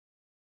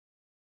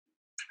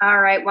All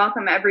right,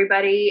 welcome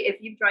everybody. If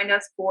you've joined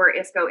us for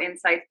ISCO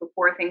Insights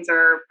before, things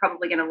are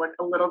probably going to look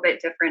a little bit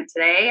different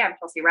today. I'm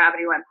Chelsea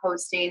Rabideau. I'm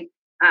hosting.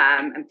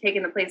 I'm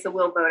taking the place of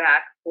Will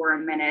Bodak for a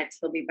minute.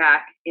 He'll be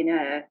back in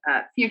a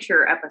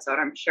future episode,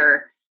 I'm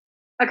sure.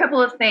 A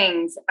couple of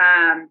things.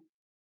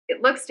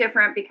 It looks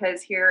different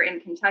because here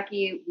in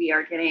Kentucky, we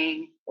are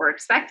we're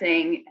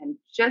expecting, and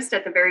just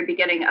at the very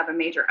beginning of a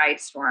major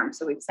ice storm.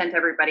 So we've sent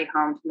everybody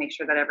home to make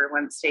sure that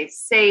everyone stays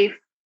safe.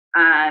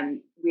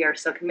 We are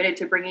so committed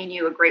to bringing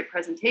you a great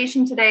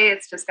presentation today.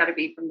 It's just got to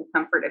be from the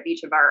comfort of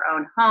each of our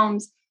own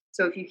homes.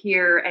 So if you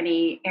hear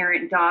any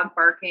errant dog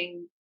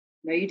barking,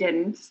 no, you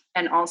didn't.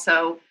 And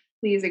also,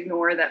 please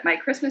ignore that my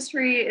Christmas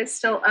tree is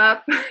still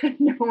up.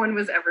 No one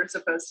was ever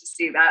supposed to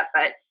see that,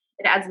 but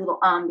it adds a little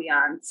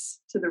ambiance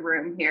to the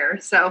room here.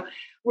 So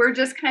we're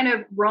just kind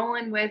of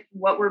rolling with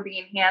what we're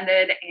being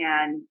handed.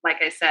 And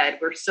like I said,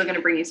 we're still going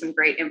to bring you some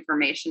great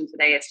information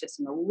today. It's just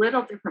in a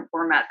little different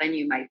format than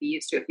you might be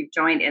used to if you've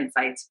joined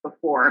Insights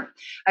before.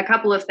 A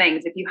couple of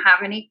things. If you have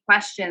any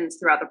questions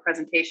throughout the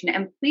presentation,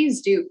 and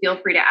please do feel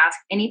free to ask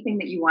anything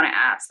that you want to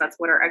ask. That's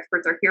what our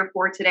experts are here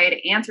for today,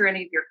 to answer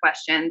any of your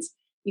questions.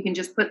 You can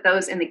just put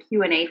those in the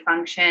Q&A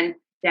function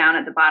down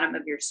at the bottom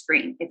of your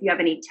screen. If you have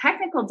any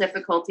technical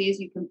difficulties,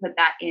 you can put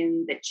that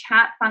in the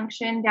chat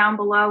function down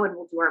below, and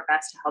we'll do our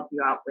best to help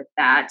you out with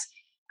that.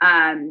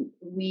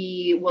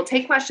 We will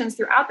take questions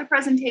throughout the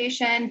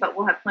presentation, but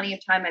we'll have plenty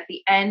of time at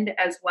the end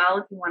as well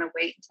if you want to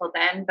wait until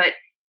then. But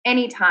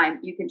anytime,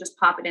 you can just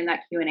pop it in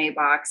that Q&A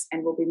box,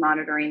 and we'll be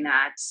monitoring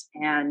that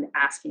and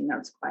asking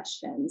those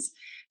questions.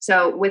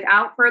 So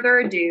without further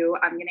ado,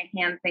 I'm going to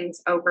hand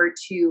things over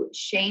to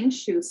Shane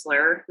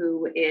Schuessler,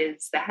 who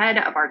is the head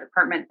of our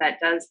department that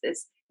does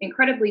this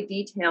incredibly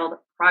detailed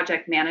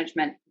project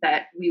management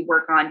that we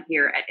work on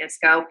here at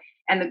ISCO.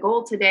 And the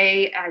goal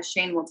today, as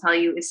Shane will tell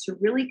you, is to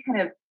really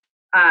kind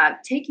of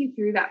take you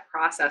through that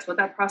process, what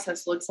that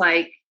process looks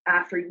like.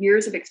 After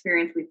years of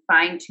experience, we've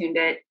fine-tuned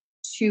it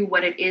to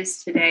what it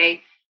is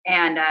today.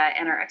 And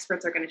our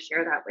experts are going to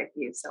share that with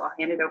you. So I'll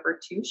hand it over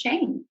to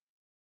Shane.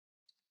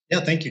 Yeah,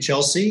 thank you,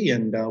 Chelsea,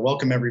 and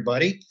welcome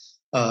everybody.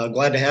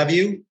 Glad to have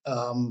you.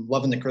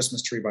 Loving the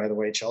Christmas tree, by the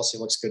way, Chelsea.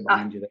 Looks good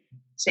behind you there.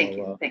 Thank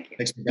you.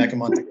 Takes me back a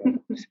month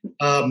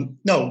ago.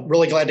 No,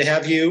 really glad to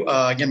have you.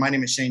 Again, my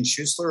name is Shane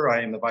Schuessler.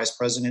 I am the Vice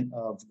President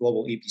of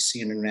Global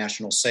EPC and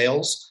International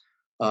Sales.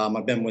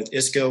 I've been with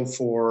ISCO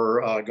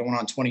for going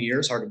on 20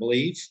 years, hard to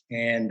believe,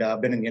 and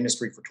I've been in the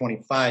industry for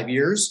 25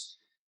 years.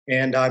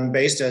 And I'm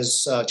based,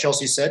 as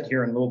Chelsea said,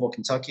 here in Louisville,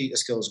 Kentucky,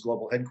 ISCO's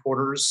global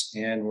headquarters,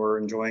 and we're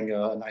enjoying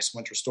a nice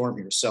winter storm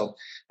here. So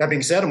that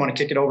being said, I want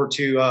to kick it over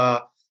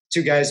to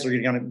two guys that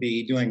are going to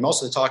be doing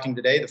most of the talking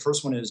today. The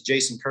first one is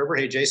Jason Kerber.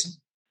 Hey, Jason.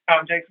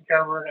 I'm Jason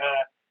Kerber.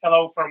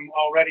 Hello from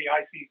already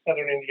icy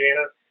Southern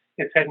Indiana.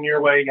 It's heading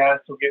your way, guys,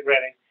 so get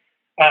ready.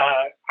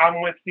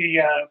 I'm with the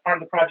part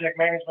of the project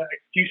management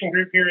execution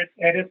group here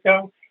at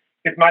ISCO.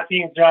 It's my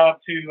team's job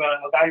to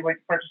evaluate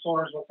the purchase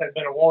orders once they've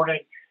been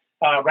awarded,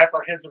 wrap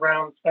our heads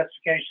around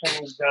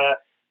specifications,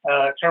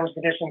 terms,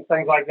 conditions,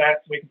 things like that,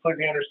 so we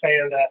completely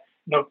understand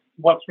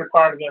what's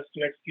required of us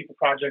to execute the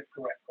project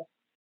correctly.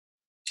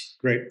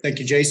 Great. Thank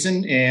you,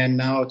 Jason. And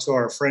now to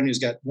our friend who's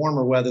got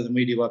warmer weather than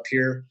we do up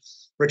here,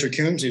 Richard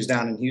Coombs, who's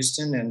down in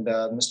Houston, and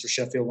Mr.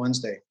 Sheffield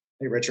Wednesday.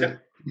 Hey, Richard.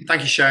 Yeah.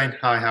 Thank you, Shane.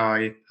 Hi, how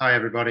are you? Hi,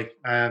 everybody.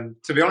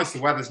 To be honest,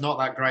 the weather's not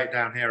that great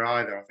down here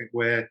either. I think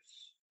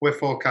we're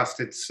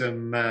forecasted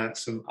some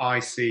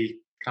icy,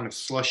 kind of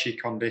slushy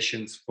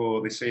conditions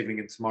for this evening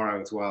and tomorrow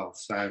as well.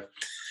 So,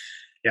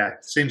 yeah,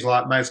 it seems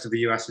like most of the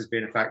US has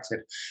been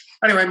affected.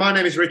 Anyway, my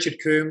name is Richard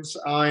Coombs.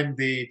 I'm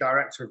the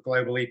Director of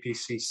Global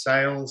EPC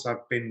Sales.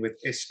 I've been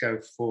with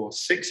ISCO for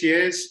 6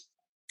 years.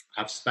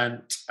 I've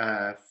spent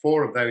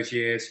 4 of those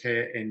years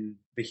here in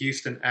the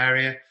Houston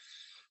area.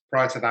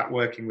 Prior to that,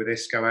 working with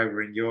ISCO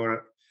over in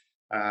Europe.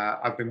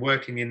 I've been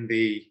working in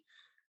the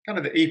kind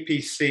of the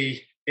EPC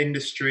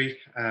industry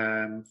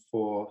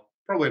for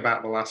probably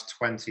about the last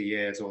 20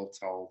 years all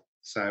told.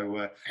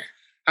 So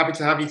happy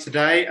to have you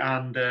today,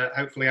 and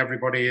hopefully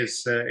everybody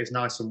is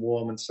nice and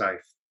warm and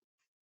safe.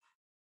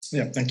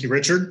 Yeah, thank you,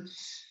 Richard.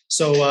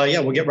 So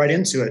we'll get right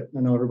into it.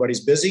 I know everybody's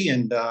busy,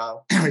 and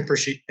we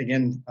appreciate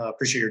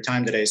your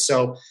time today.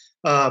 So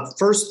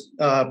first,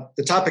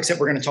 the topics that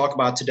we're going to talk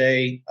about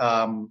today,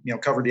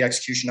 cover the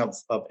execution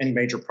of any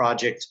major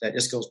project that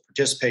ISCO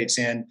participates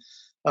in.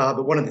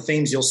 But one of the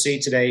themes you'll see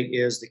today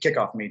is the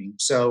kickoff meeting.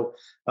 So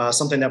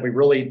something that we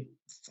really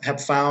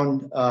have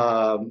found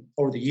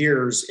over the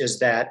years is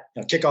that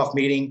kickoff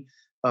meeting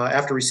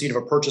after receipt of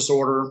a purchase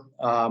order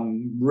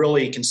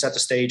really can set the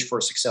stage for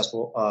a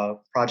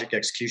successful project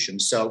execution.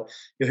 So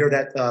you'll hear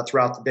that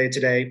throughout the day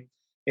today.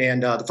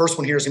 And the first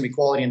one here is going to be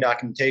quality and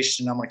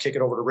documentation. I'm going to kick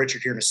it over to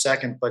Richard here in a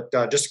second, but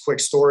just a quick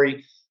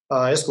story.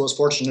 ISCO was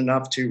fortunate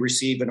enough to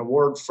receive an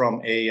award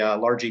from a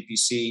large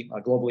EPC,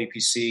 a global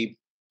EPC,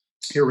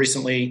 here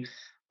recently,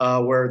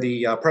 where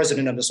the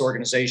president of this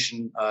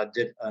organization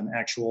did an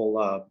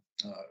actual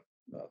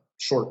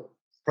short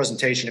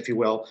presentation, if you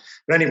will.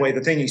 But anyway,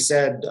 the thing he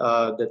said,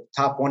 the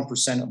top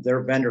 1% of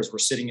their vendors were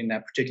sitting in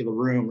that particular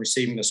room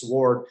receiving this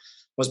award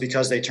was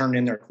because they turned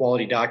in their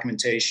quality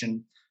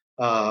documentation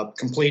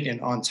complete and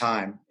on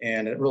time.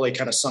 And it really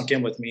kind of sunk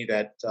in with me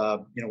that,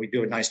 we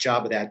do a nice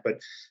job of that, but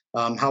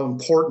how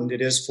important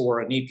it is for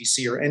an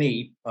EPC or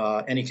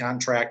any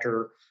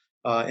contractor,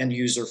 end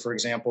user, for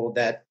example,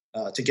 that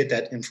to get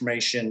that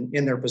information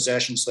in their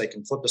possession so they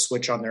can flip the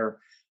switch on their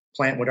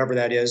plant, whatever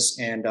that is,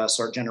 and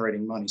start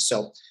generating money.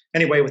 So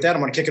anyway, with that,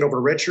 I'm going to kick it over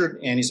to Richard,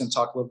 and he's going to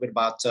talk a little bit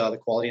about the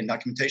quality and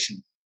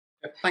documentation.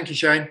 Thank you,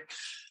 Shane.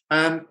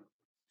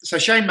 So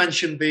Shane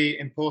mentioned the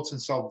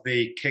importance of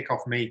the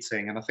kickoff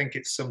meeting, and I think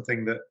it's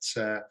something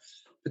that,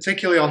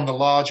 particularly on the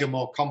larger,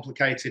 more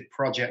complicated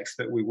projects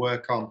that we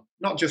work on,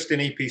 not just in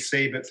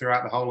EPC, but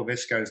throughout the whole of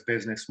ISCO's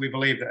business, we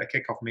believe that a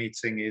kickoff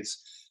meeting is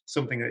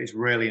something that is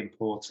really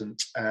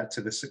important to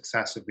the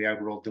success of the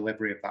overall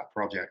delivery of that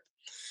project.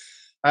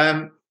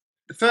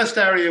 The first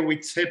area we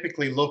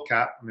typically look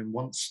at,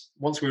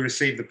 once we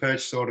receive the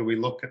purchase order, we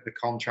look at the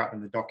contract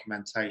and the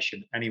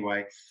documentation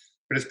anyway.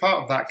 But as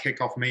part of that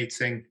kickoff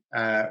meeting,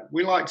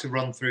 we like to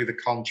run through the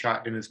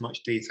contract in as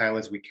much detail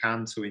as we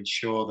can to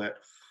ensure that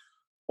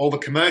all the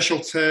commercial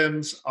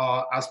terms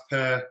are as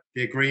per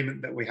the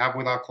agreement that we have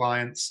with our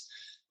clients,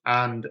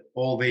 and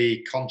all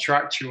the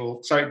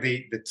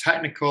the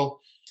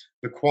technical,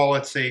 the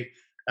quality,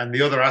 and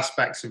the other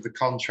aspects of the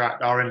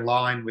contract are in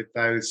line with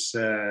those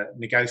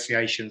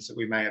negotiations that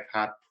we may have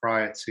had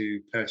prior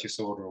to purchase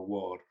order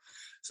award.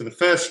 So the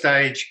first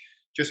stage,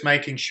 just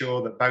making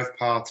sure that both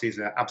parties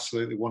are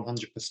absolutely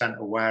 100%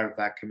 aware of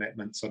their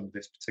commitments under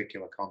this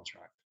particular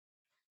contract.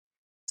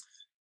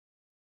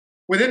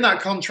 Within that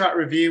contract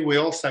review, we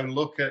also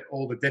look at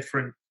all the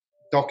different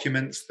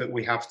documents that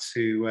we have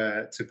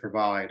to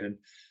provide. And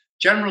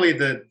generally,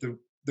 the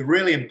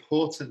really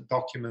important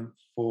document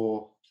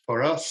for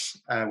us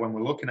when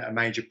we're looking at a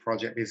major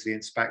project is the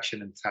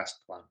inspection and test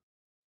plan.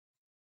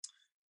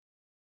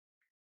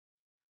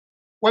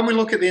 When we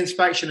look at the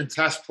inspection and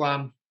test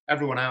plan,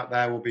 everyone out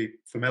there will be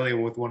familiar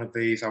with one of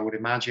these, I would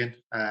imagine.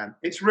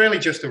 It's really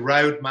just a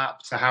roadmap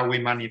to how we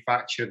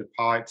manufacture the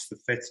pipes, the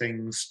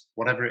fittings,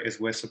 whatever it is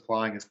we're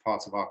supplying as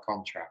part of our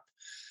contract.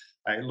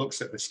 It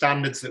looks at the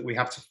standards that we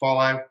have to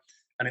follow,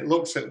 and it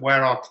looks at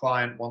where our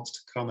client wants to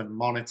come and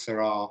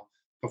monitor our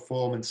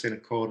performance in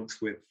accordance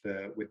with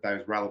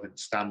those relevant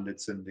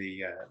standards and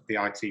the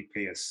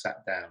ITP has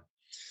set down.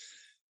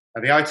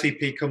 The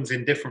ITP comes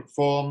in different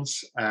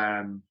forms.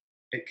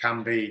 It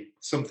can be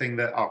something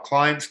that our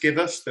clients give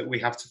us that we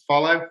have to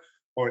follow,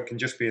 or it can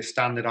just be a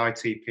standard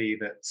ITP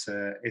that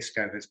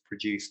ISCO has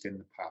produced in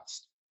the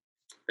past.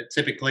 But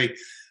typically,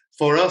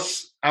 for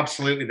us,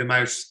 absolutely the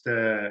most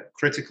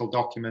critical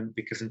document,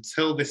 because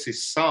until this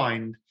is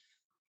signed,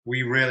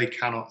 we really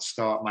cannot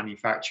start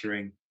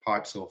manufacturing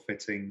pipes or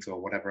fittings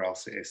or whatever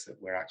else it is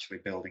that we're actually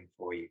building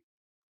for you.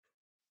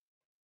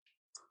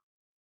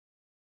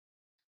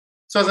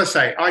 So as I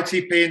say,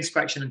 ITP,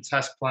 inspection and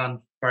test plan,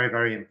 very,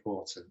 very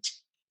important.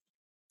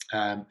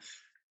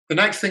 The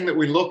next thing that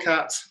we look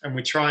at and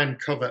we try and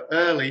cover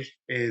early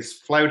is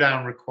flow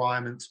down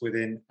requirements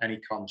within any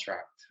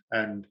contract.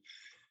 And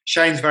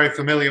Shane's very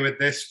familiar with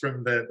this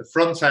from the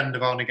front end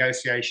of our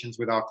negotiations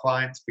with our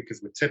clients,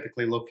 because we're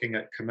typically looking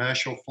at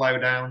commercial flow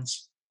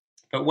downs.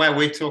 But where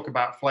we talk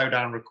about flow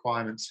down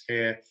requirements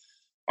here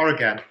are,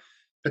 again,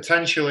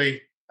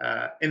 potentially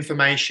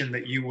information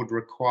that you would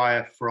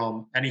require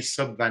from any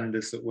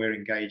sub-vendors that we're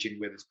engaging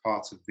with as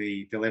part of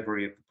the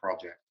delivery of the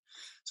project.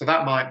 So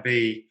that might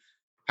be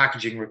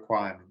packaging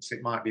requirements,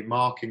 it might be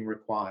marking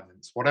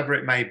requirements, whatever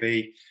it may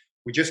be.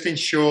 We just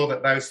ensure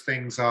that those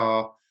things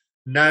are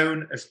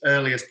known as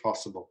early as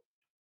possible.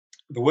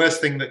 The worst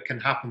thing that can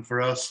happen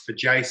for us, for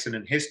Jason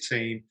and his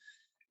team,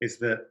 is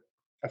that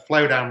a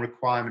flow down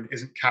requirement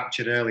isn't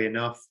captured early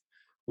enough.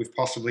 We've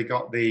possibly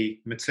got the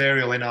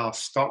material in our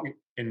stock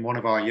in one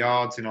of our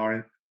yards,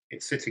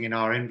 it's sitting in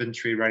our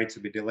inventory ready to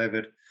be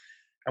delivered,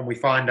 and we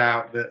find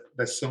out that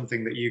there's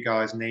something that you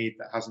guys need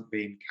that hasn't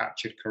been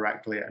captured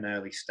correctly at an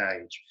early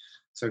stage.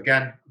 So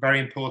again, very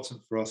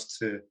important for us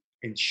to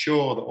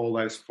ensure that all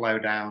those flow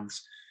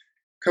downs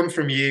come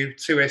from you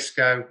to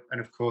ISCO, and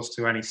of course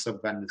to any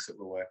sub-vendors that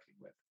we're working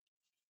with.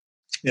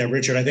 Yeah,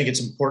 Richard, I think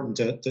it's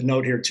important to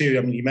note here too.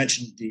 I mean, you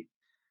mentioned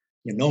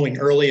knowing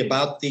early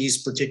about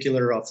these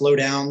particular flow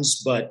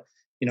downs, but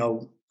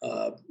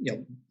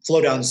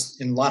flow downs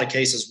in a lot of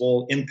cases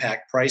will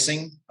impact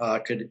pricing,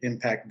 could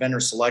impact vendor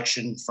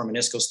selection from an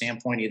ISCO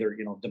standpoint, either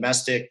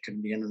domestic,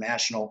 could be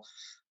international.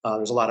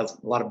 There's a lot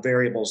of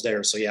variables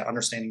there. So yeah,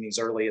 understanding these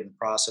early in the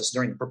process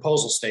during the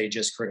proposal stage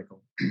is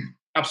critical.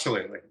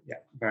 Absolutely, yeah,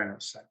 very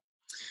much so.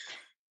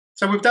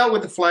 So we've dealt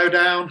with the flow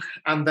down,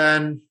 and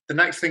then the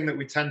next thing that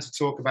we tend to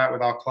talk about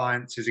with our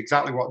clients is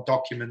exactly what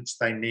documents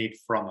they need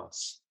from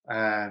us.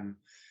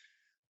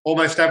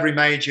 Almost every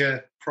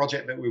major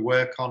project that we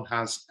work on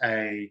has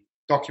a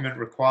document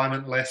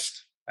requirement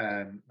list,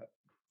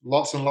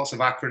 lots and lots of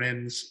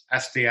acronyms,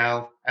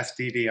 SDL,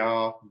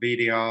 SDDR,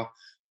 VDR,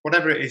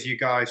 whatever it is you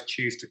guys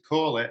choose to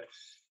call it.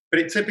 But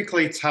it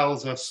typically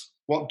tells us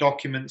what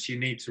documents you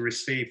need to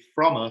receive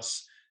from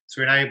us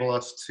to enable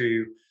us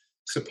to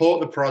support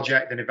the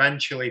project and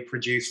eventually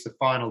produce the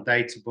final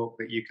data book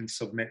that you can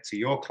submit to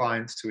your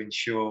clients to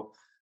ensure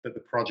that the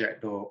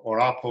project or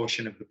our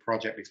portion of the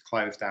project is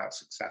closed out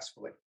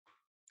successfully.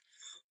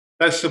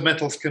 Those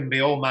submittals can be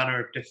all manner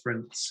of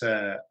different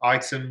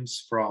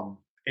items, from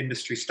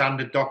industry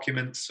standard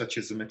documents such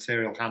as the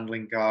material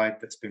handling guide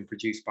that's been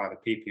produced by the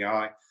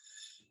PPI,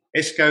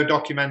 ISCO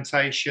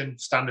documentation,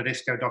 standard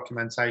ISCO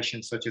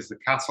documentation such as the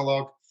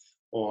catalogue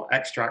or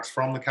extracts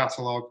from the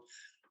catalogue,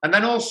 and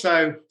then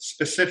also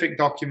specific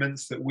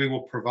documents that we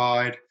will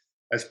provide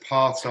as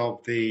part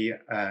of the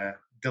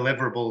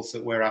deliverables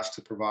that we're asked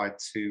to provide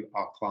to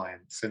our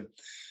clients. And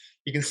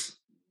you can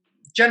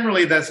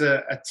generally, there's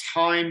a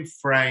time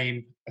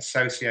frame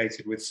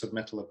associated with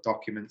submittal of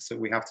documents that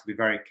we have to be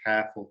very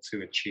careful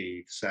to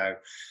achieve. So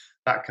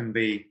that can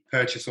be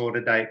purchase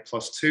order date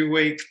plus 2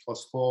 weeks,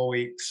 plus 4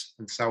 weeks,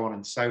 and so on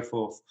and so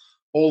forth,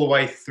 all the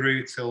way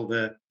through till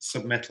the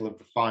submittal of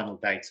the final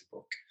data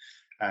book.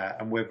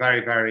 And we're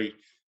very, very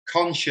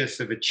conscious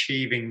of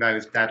achieving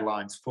those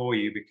deadlines for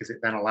you, because it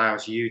then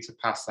allows you to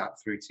pass that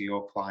through to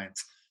your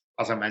clients.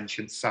 As I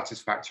mentioned,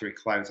 satisfactory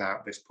close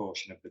out this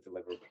portion of the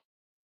deliverable.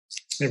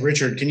 Hey,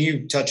 Richard, can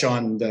you touch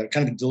on the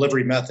kind of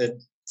delivery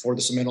method for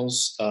the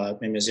submittals?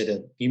 Maybe is it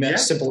an email,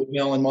 simple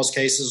email in most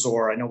cases,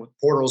 or I know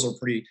portals are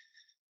pretty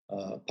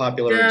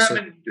popular. Yeah, I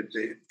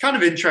mean, kind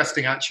of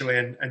interesting actually,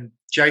 and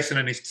Jason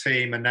and his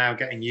team are now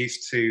getting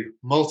used to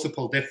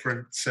multiple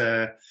different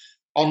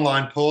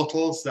online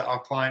portals that our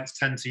clients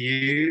tend to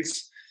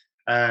use.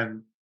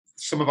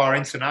 Some of our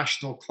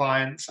international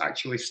clients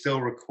actually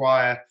still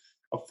require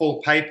a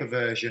full paper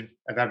version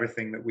of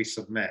everything that we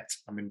submit.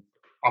 I mean,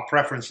 our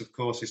preference, of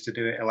course, is to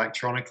do it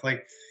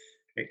electronically.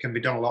 It can be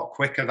done a lot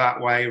quicker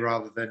that way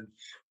rather than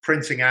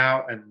printing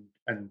out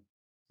and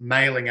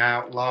mailing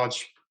out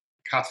large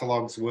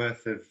catalogues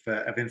worth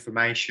of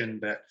information.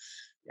 But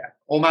yeah,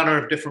 all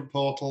manner of different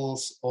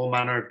portals, all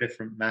manner of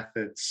different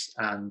methods,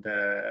 and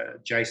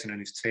Jason and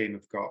his team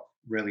have got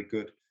really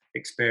good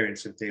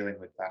experience of dealing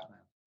with that now.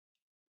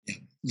 Yeah,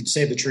 you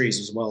save the trees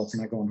as well if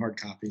you're not going hard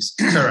copies.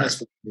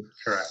 Correct.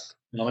 Correct.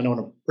 I know in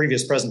a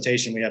previous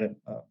presentation we had a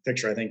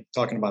picture, I think,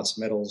 talking about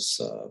submittals,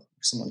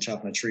 someone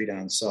chopping a tree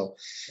down. So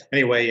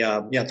anyway,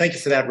 thank you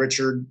for that,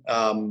 Richard.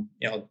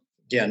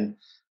 Again,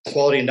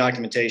 quality and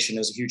documentation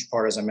is a huge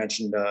part, as I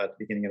mentioned at the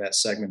beginning of that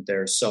segment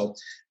there. So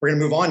we're going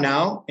to move on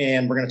now,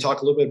 and we're going to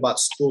talk a little bit about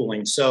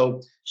schooling.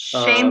 So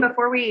Shane,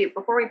 before we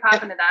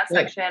pop into that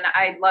section,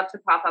 I'd love to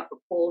pop up a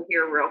poll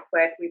here real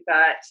quick. We've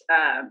got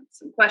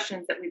some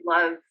questions that we'd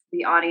love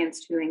the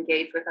audience to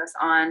engage with us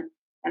on.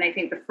 And I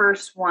think the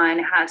first one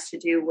has to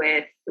do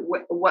with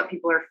what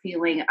people are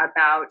feeling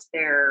about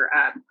their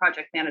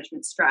project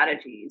management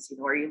strategies.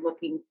 Are you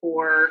looking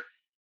for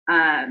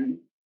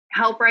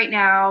help right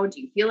now? Do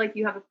you feel like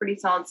you have a pretty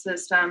solid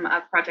system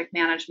of project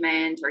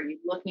management? Are you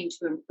looking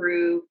to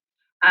improve?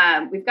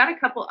 We've got a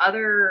couple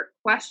other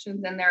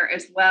questions in there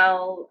as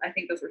well. I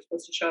think those were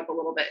supposed to show up a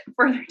little bit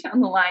further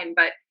down the line,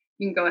 but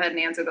you can go ahead and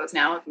answer those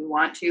now if you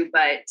want to.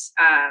 But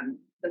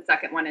the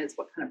second one is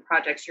what kind of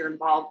projects you're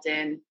involved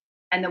in,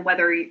 and then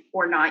whether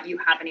or not you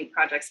have any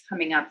projects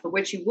coming up for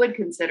which you would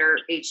consider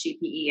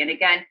HDPE. And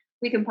again,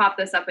 we can pop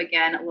this up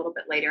again a little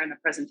bit later in the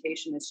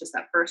presentation. It's just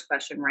that first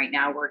question right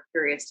now. We're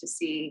curious to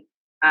see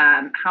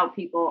how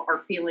people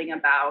are feeling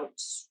about,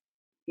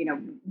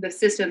 the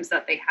systems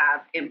that they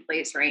have in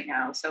place right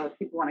now. So if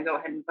people want to go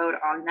ahead and vote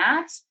on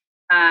that,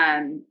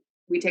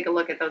 we take a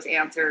look at those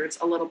answers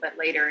a little bit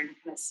later and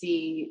kind of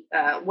see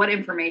what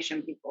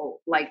information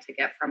people like to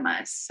get from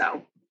us.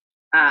 So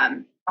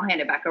I'll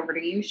hand it back over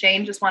to you,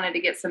 Shane. Just wanted to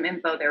get some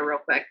info there real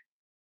quick.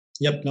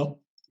 Yep. No,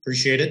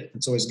 appreciate it.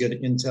 It's always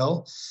good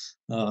intel.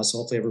 So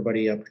hopefully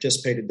everybody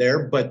participated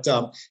there. But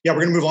we're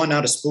going to move on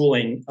now to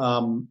spooling.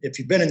 If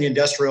you've been in the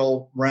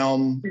industrial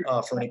realm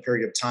for any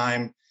period of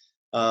time,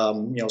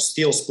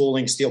 steel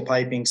spooling, steel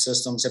piping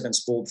systems have been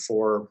spooled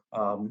for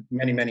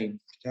many, many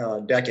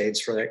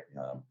decades,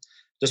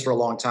 just for a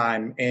long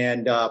time.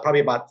 And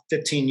probably about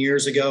 15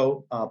 years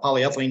ago,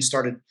 polyethylene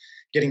started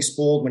getting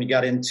spooled when you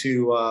got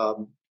into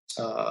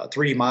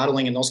 3D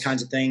modeling and those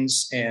kinds of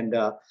things. And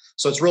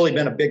so it's really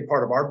been a big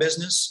part of our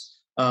business.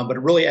 But it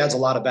really adds a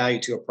lot of value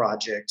to a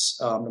project,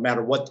 no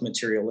matter what the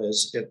material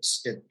is.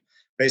 It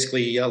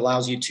basically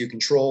allows you to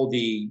control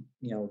the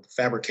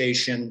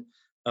fabrication,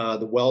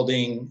 the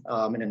welding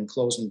in an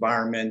enclosed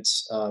environment,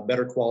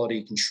 better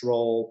quality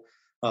control,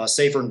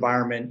 safer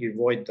environment. You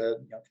avoid the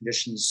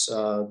conditions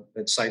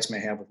that sites may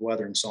have with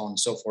weather and so on and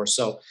so forth.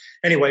 So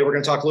anyway, we're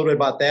going to talk a little bit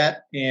about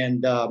that,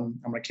 and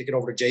I'm going to kick it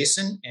over to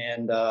Jason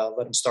and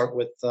let him start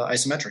with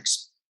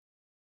isometrics.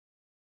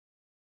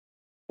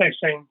 Thanks,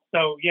 Shane.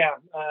 So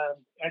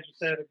as you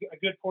said, a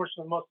good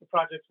portion of most of the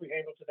projects we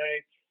handle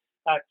today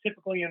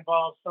typically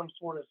involve some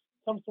sort of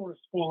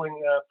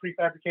spooling,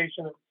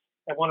 prefabrication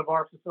at one of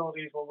our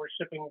facilities where we're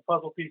shipping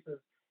puzzle pieces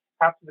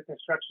out to the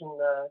construction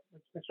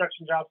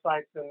job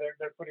sites, and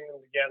they're putting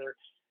them together.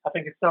 I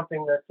think it's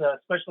something that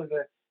especially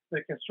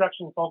the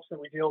construction folks that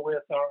we deal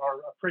with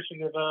are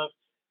appreciative of.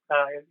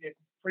 It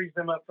frees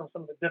them up from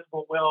some of the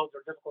difficult welds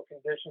or difficult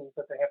conditions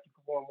that they have to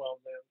perform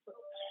welds in. So,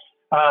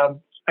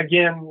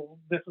 again,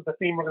 this is the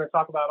theme we're going to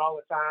talk about all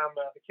the time.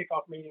 The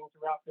kickoff meeting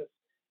throughout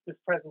this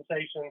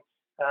presentation.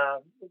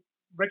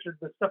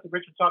 Richard, the stuff that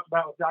Richard talked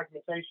about with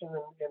documentation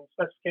and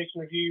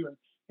specification review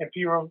and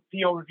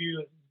PO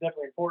review is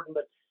definitely important,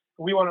 but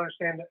we want to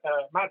understand,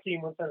 my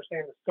team wants to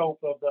understand the scope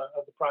of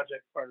the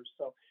project first.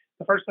 So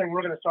the first thing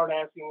we're going to start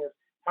asking is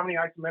how many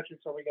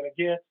isometrics are we going to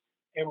get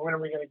and when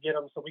are we going to get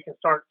them so we can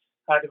start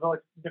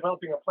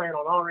developing a plan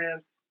on our end.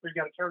 We've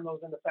got to turn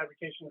those into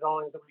fabrication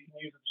drawings that we can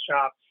use at the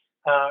shop.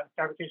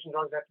 Fabrication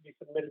drawings have to be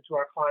submitted to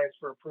our clients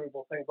for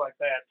approval, things like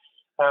that.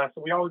 So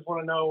we always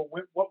want to know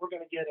what we're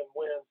going to get and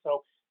when.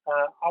 So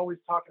always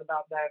talking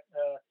about that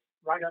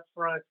right up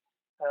front.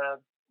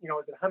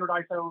 Is it 100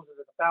 ISOs? Is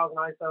it 1,000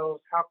 ISOs?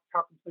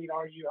 How complete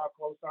are you? How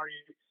close are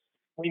you?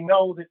 We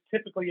know that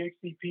typically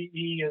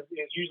HDPE is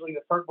usually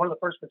one of the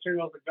first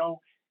materials that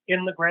go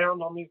in the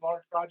ground on these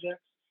large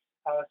projects.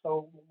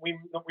 So we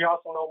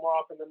also know more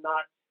often than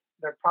not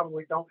they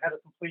probably don't have a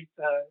complete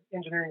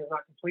engineering is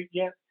not complete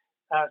yet.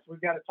 So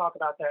we've got to talk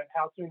about that.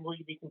 How soon will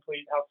you be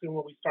complete? How soon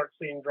will we start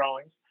seeing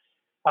drawings?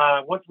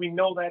 Once we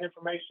know that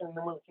information,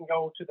 then we can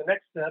go to the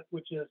next step,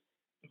 which is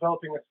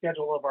developing a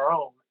schedule of our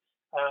own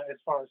as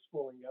far as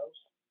schooling goes.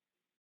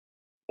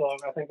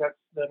 So I think that's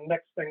the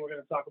next thing we're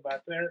going to talk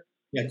about there.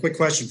 Yeah, quick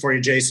question for you,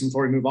 Jason,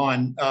 before we move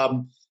on.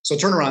 So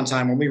turnaround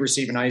time, when we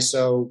receive an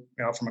ISO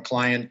from a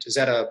client, is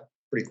that a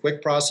pretty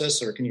quick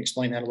process, or can you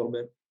explain that a little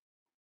bit?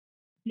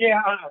 Yeah,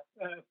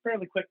 a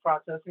fairly quick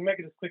process. We make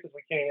it as quick as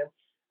we can.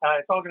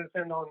 It's all going to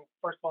depend on,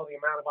 first of all, the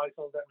amount of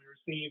ISOs that we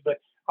receive,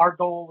 but our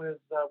goal is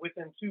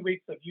within 2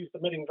 weeks of you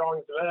submitting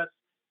drawings to us,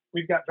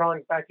 we've got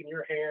drawings back in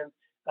your hand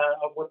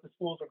of what the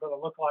schools are going to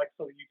look like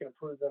so that you can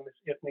approve them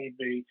if need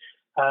be.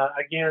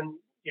 Again,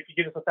 if you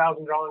give us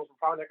 1,000 drawings, we're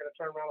probably not going to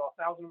turn around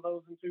 1,000 of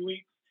those in 2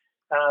 weeks.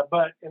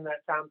 But in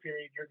that time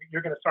period,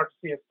 you're going to start to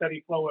see a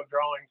steady flow of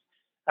drawings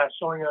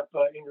showing up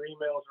in your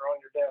emails or on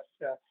your desk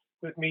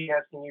with me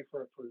asking you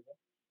for approval.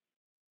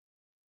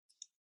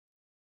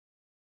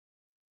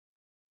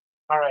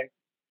 All right.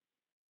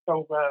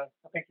 So I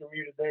think you're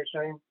muted there,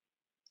 Shane.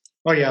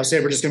 Oh, yeah. I'll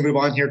say we're just going to move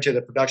on here to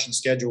the production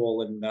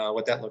schedule and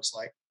what that looks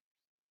like.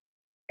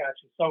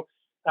 Gotcha. So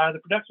the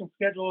production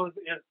schedule is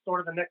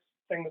sort of the next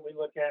thing that we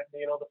look at.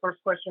 The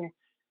first question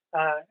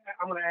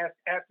I'm going to ask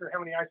after how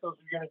many ISOs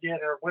are you going to get,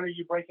 or when are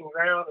you breaking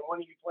ground, and when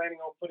are you planning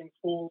on putting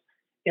schools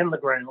in the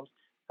ground?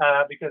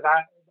 Because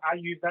I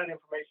use that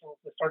information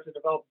to start to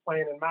develop a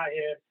plan in my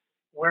head.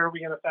 Where are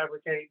we going to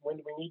fabricate? When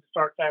do we need to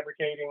start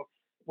fabricating?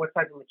 What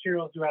type of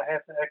materials do I have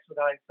to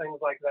expedite?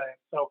 Things like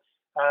that. So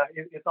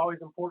it's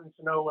always important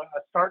to know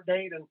a start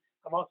date, and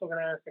I'm also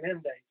going to ask an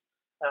end date.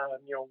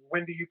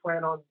 When do you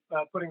plan on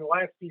putting the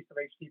last piece of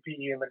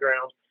HDPE in the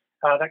ground?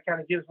 That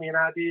kind of gives me an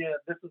idea.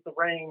 This is the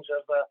range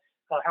of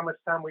how much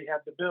time we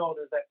have to build.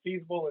 Is that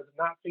feasible? Is it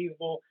not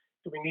feasible?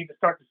 Do we need to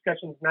start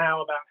discussions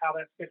now about how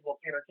that schedule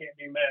can or can't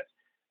be met?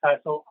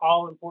 So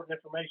all important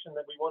information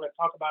that we want to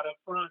talk about up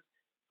front,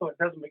 so it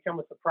doesn't become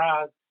a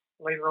surprise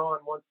later on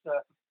once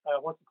the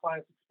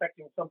client's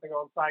expecting something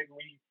on site and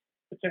we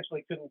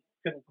potentially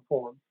couldn't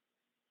perform.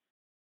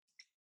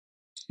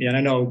 Yeah, and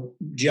I know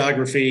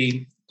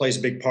geography plays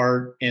a big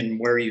part in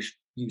where you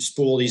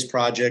spool these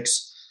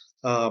projects.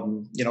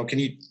 Can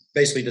you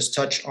basically just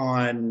touch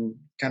on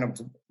kind of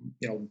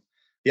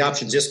the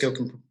options ISCO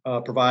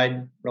can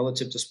provide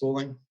relative to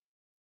spooling?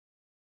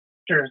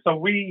 Sure. So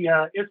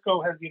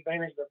ISCO has the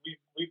advantage that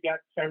we've got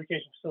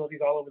fabrication facilities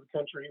all over the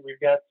country. We've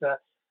got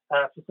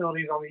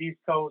facilities on the East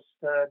Coast,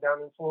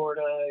 down in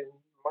Florida, in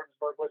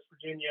Martinsburg, West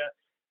Virginia.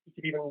 You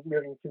could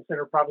even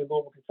consider probably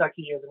Louisville,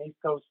 Kentucky as an East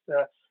Coast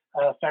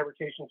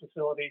fabrication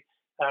facility.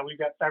 We've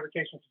got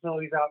fabrication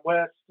facilities out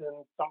west in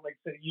Salt Lake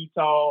City,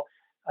 Utah,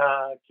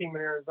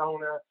 Kingman,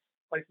 Arizona,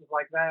 places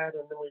like that.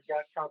 And then we've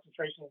got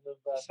concentrations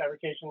of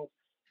fabrication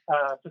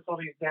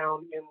facilities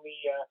down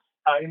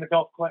in the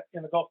Gulf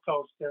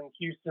Coast, in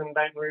Houston,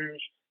 Baton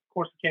Rouge,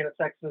 Corsicana,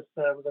 Texas,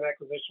 was an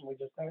acquisition we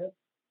just had.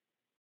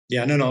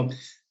 Yeah, no.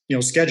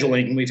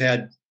 Scheduling, we've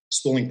had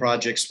spooling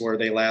projects where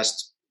they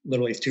last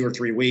literally 2 or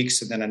 3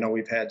 weeks. And then I know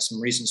we've had some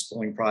recent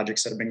spooling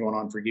projects that have been going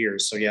on for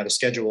years. So yeah, the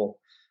schedule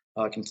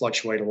can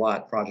fluctuate a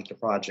lot project to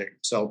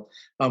project. So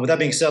with that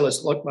being said,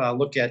 let's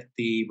look at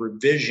the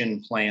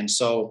revision plan.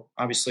 So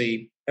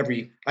obviously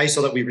every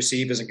ISO that we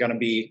receive isn't going to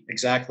be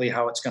exactly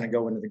how it's going to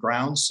go into the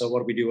ground. So what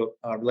do we do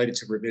related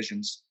to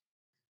revisions?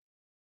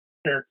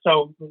 Sure.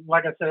 So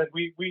like I said,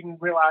 we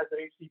realize that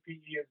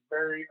HDPE is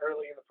very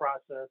early in the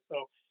process.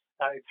 So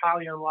it's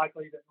highly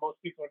unlikely that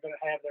most people are going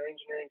to have their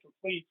engineering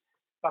complete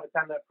by the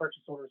time that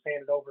purchase order is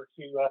handed over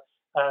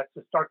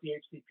to start the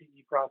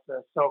HDPE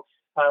process. So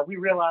we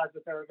realize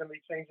that there are going to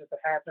be changes that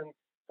happen.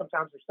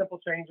 Sometimes they're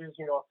simple changes,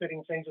 a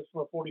fitting changes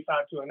from a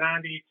 45 to a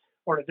 90,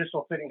 or an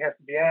additional fitting has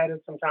to be added.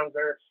 Sometimes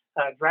there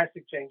are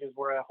drastic changes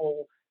where a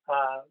whole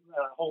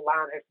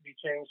line has to be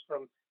changed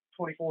from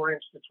 24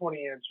 inch to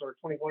 20 inch or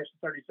 24 inch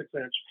to 36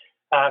 inch.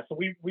 So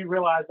we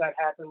realize that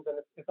happens, and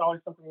it's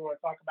always something we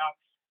want to talk about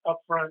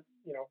up front,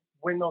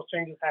 when those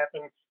changes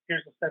happen,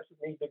 here's the steps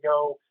that need to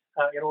go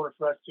in order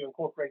for us to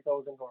incorporate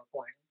those into our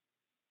plan.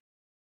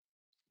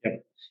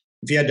 Yep.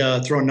 If you had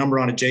to throw a number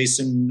on it,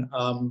 Jason,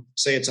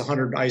 say it's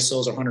 100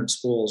 ISOs or 100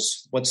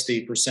 spools, what's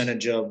the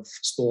percentage of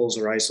spools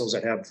or ISOs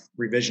that have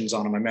revisions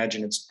on them? I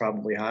imagine it's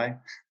probably high.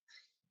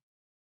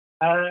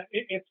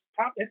 It's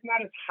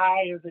not as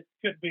high as it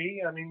could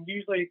be. I mean,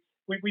 usually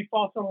we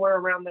fall somewhere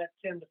around that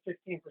 10 to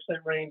 15%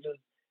 range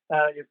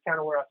is kind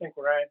of where I think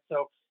we're at.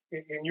 So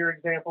in your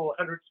example,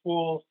 100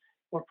 spools,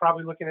 we're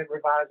probably looking at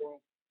revising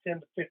 10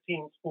 to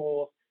 15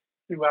 spools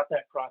throughout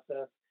that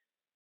process.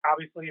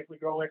 Obviously, if we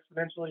grow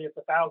exponentially, it's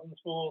 1,000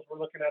 spools, we're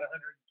looking at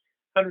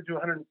 100 to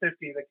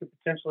 150 that could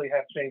potentially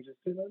have changes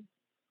to them.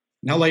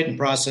 And how late in the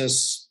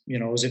process,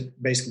 is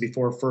it basically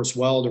before first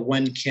weld, or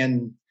when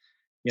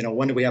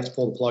do we have to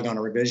pull the plug on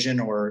a revision,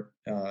 or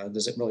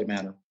does it really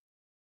matter?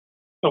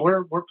 So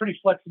we're pretty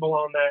flexible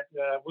on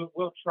that.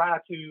 We'll try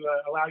to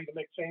allow you to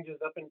make changes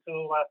up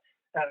until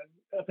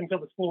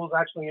the spool is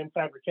actually in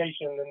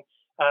fabrication,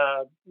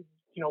 and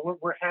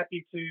we're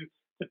happy to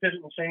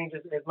pivot and change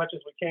as much as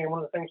we can. One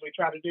of the things we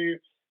try to do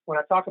when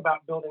I talk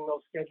about building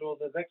those schedules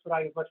is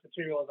expedite as much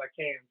material as I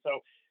can.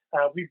 So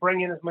we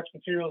bring in as much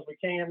material as we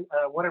can,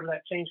 whatever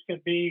that change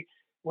could be,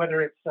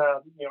 whether it's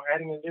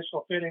adding an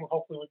additional fitting.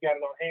 Hopefully we've got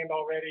it on hand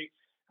already.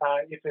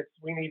 If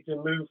we need to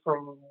move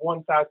from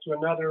one size to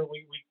another,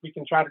 we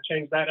can try to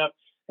change that up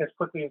as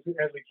quickly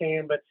as we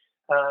can. But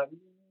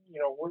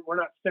we're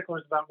not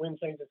sticklers about when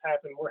changes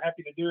happen. We're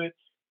happy to do it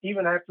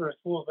even after a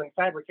spool's been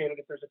fabricated.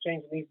 If there's a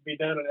change that needs to be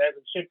done and it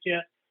hasn't shipped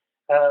yet,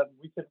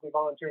 we typically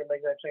volunteer to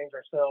make that change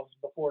ourselves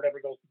before it ever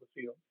goes to the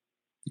field.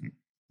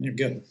 You're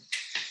good.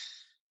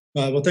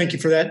 Well, thank you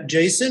for that,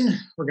 Jason.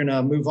 We're going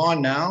to move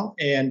on now.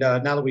 And now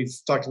that we've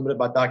talked a little bit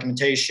about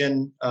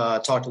documentation,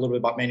 talked a little bit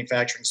about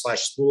manufacturing /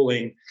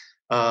 spooling,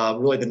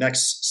 really the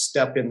next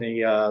step in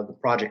the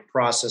project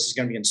process is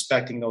going to be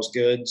inspecting those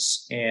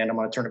goods. And I'm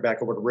going to turn it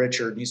back over to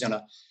Richard. He's going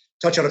to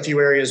touch on a few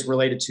areas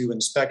related to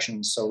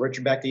inspections. So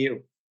Richard, back to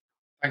you.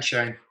 Thanks,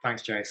 Shane.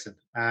 Thanks, Jason.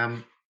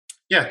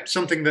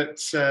 Something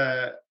that's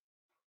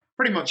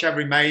pretty much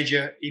every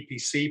major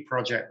EPC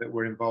project that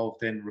we're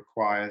involved in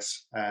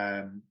requires,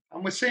 and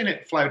we're seeing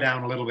it flow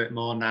down a little bit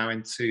more now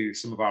into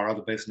some of our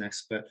other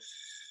business, but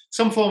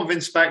some form of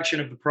inspection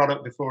of the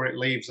product before it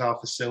leaves our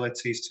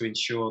facilities to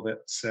ensure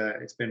that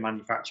it's been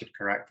manufactured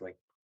correctly.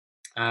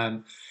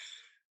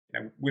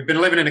 We've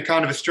been living in a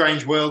kind of a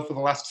strange world for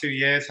the last 2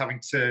 years, having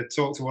to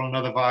talk to one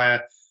another via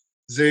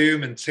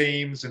Zoom and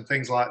Teams and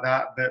things like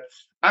that. But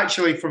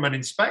actually, from an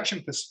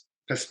inspection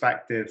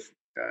perspective,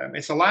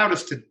 it's allowed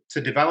us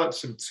to develop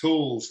some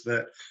tools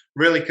that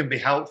really can be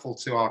helpful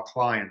to our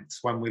clients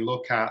when we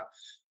look at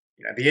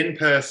the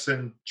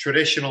in-person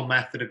traditional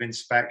method of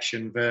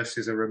inspection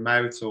versus a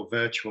remote or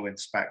virtual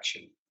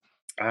inspection.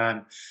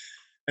 And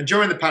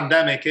during the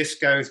pandemic,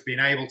 ISCO has been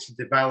able to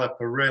develop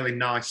a really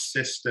nice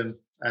system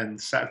and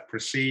set of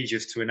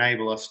procedures to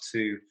enable us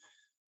to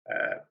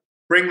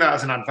bring that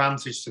as an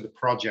advantage to the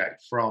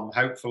project from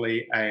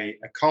hopefully a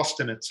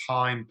cost and a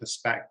time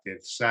perspective.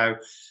 So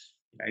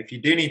if you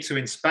do need to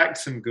inspect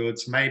some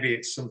goods, maybe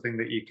it's something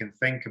that you can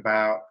think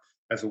about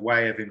as a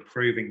way of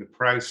improving the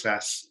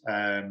process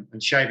and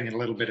shaving a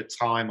little bit of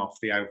time off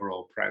the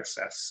overall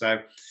process. So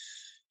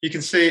you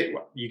can see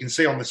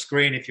on the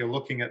screen, if you're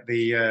looking at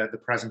the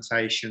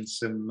presentation,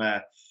 some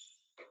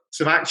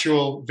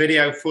actual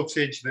video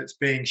footage that's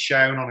being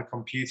shown on a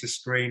computer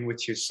screen,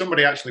 which is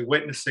somebody actually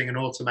witnessing an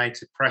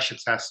automated pressure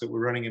test that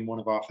we're running in one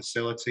of our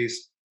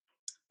facilities.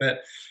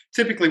 But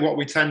typically what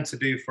we tend to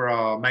do for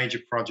our major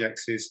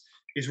projects is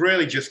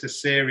really just a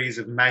series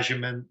of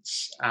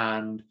measurements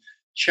and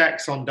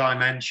checks on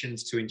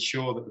dimensions to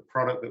ensure that the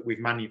product that we've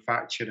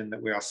manufactured and that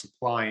we are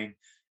supplying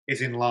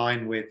is in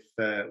line with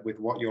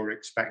what you're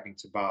expecting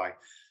to buy.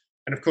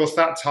 And of course,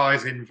 that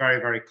ties in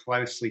very, very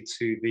closely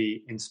to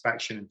the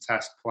inspection and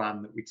test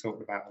plan that we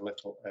talked about a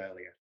little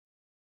earlier.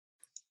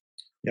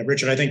 Yeah,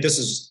 Richard, I think this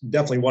is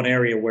definitely one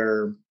area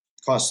where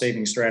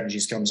cost-saving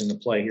strategies comes into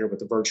play here with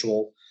the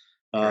virtual,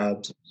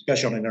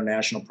 especially on an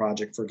international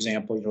project, for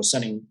example,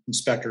 sending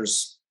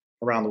inspectors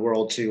around the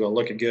world to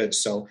look at goods.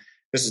 So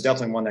this is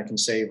definitely one that can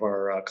save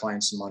our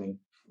clients some money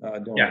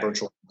doing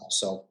virtual.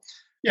 So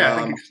I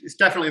think it's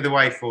definitely the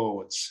way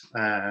forwards.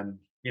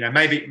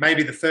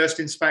 Maybe the first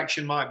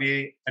inspection might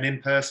be an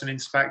in-person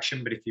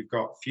inspection, but if you've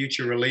got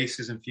future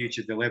releases and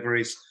future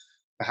deliveries,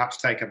 perhaps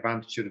take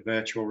advantage of the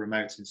virtual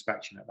remote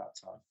inspection at that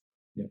time.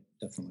 Yeah,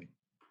 definitely.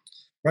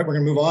 Right, we're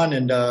going to move on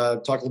and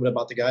talk a little bit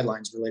about the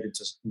guidelines related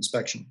to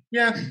inspection.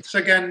 Yeah, so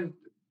again,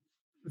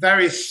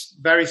 various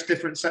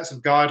different sets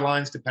of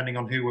guidelines depending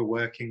on who we're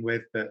working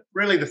with. But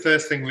really the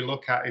first thing we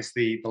look at is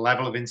the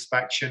level of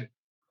inspection,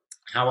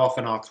 how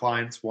often our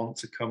clients want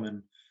to come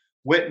and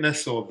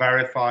witness or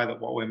verify that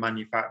what we're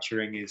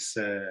manufacturing is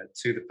to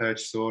the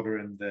purchase order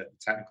and the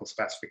technical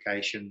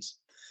specifications.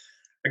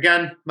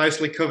 Again,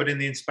 mostly covered in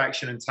the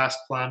inspection and test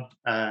plan,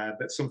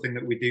 but something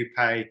that we do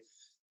pay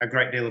a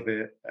great deal of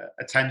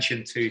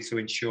attention to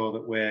ensure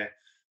that we're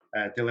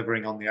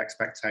delivering on the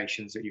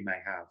expectations that you may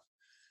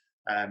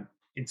have.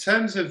 In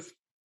terms of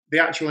the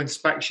actual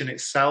inspection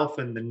itself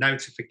and the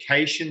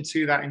notification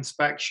to that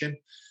inspection,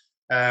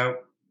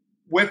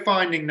 we're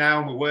finding now,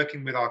 and we're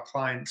working with our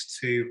clients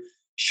to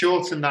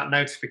shorten that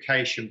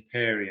notification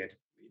period.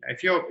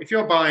 If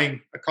you're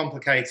buying a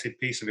complicated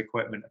piece of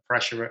equipment, a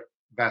pressure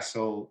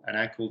vessel, an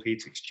air-cooled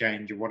heat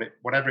exchanger,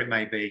 whatever it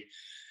may be,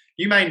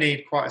 you may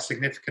need quite a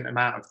significant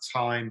amount of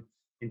time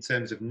in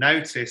terms of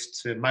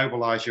notice to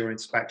mobilize your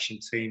inspection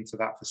team to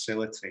that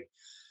facility.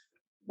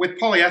 With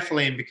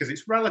polyethylene, because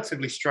it's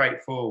relatively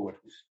straightforward,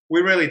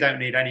 we really don't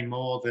need any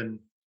more than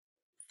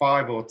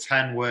 5 or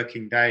 10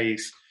 working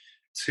days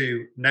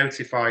to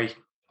notify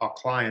our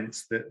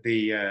clients that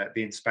the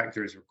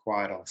inspector is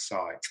required on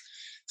site.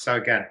 So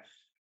again,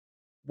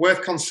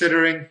 worth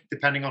considering,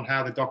 depending on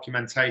how the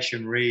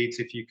documentation reads.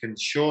 If you can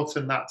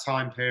shorten that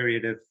time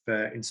period of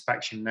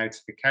inspection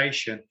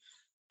notification,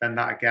 then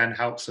that again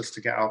helps us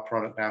to get our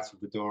product out of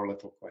the door a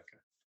little quicker.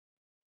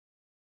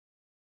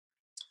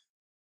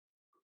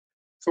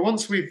 So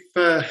once we've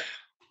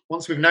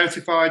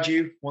notified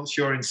you, once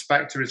your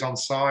inspector is on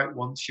site,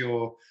 once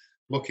you're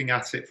looking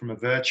at it from a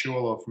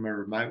virtual or from a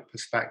remote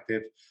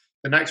perspective,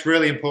 the next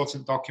really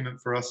important document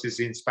for us is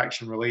the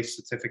inspection release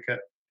certificate.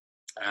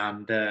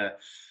 And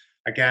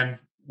again,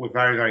 we're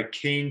very, very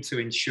keen to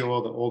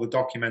ensure that all the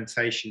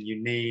documentation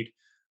you need,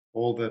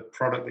 all the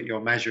product that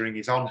you're measuring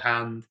is on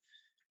hand,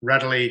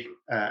 readily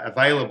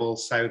available,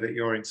 so that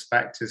your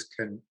inspectors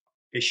can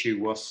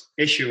issue us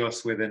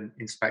with an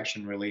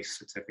inspection release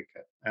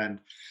certificate. And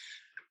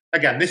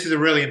again, this is a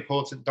really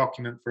important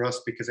document for us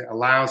because it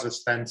allows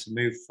us then to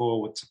move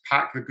forward to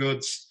pack the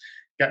goods,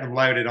 get them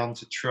loaded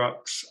onto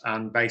trucks,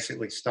 and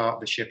basically start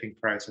the shipping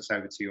process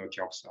over to your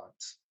job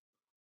sites.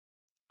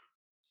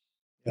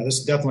 Yeah, this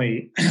is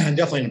definitely an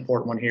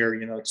important one here.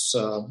 It's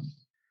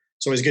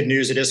always good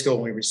news at ISCO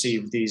when we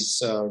receive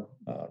these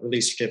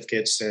release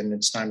certificates, and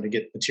it's time to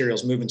get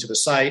materials moving to the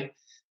site.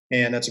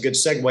 And that's a good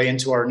segue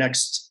into our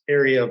next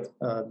area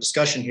of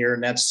discussion here,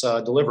 and that's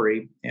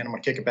delivery. And I'm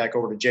going to kick it back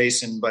over to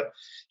Jason. But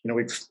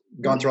we've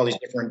gone through all these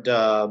different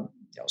the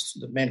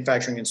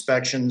manufacturing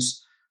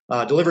inspections.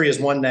 Delivery is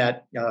one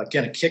that,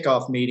 again, a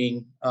kickoff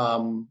meeting.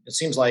 It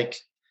seems like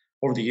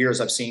over the years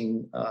I've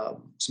seen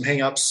some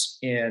hangups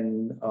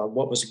in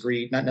what was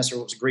agreed, not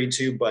necessarily what was agreed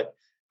to, but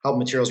how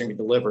materials are going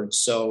to be delivered.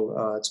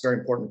 So it's very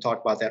important to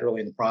talk about that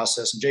early in the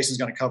process. And Jason's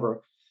going to cover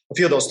a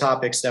few of those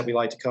topics that we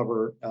like to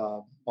cover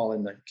all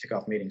in the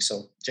kickoff meeting.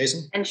 So,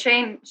 Jason? And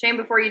Shane,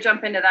 before you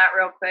jump into that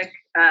real quick,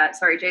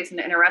 sorry, Jason,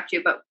 to interrupt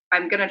you, but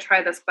I'm going to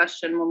try this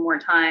question one more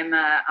time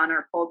on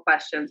our poll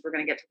questions. We're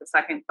going to get to the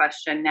second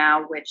question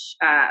now, which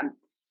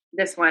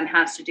this one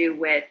has to do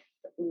with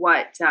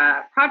what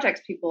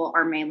projects people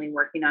are mainly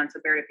working on. So,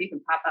 Barrett, if you can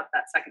pop up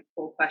that second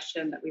poll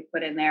question that we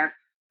put in there.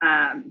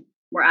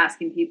 We're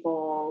asking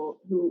people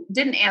who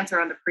didn't answer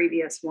on the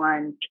previous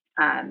one,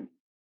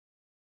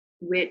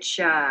 which,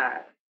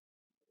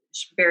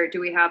 Barrett, do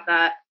we have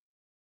that?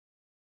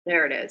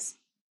 There it is.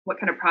 What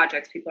kind of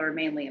projects people are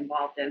mainly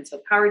involved in.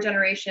 So power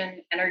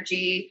generation,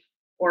 energy,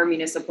 or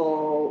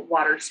municipal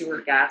water,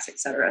 sewer, gas, et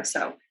cetera.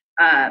 So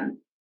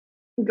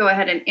go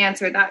ahead and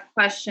answer that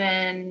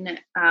question.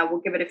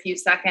 We'll give it a few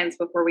seconds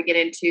before we get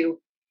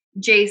into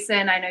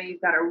Jason. I know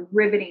you've got a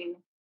riveting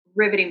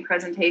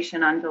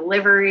presentation on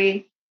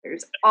delivery.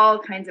 There's all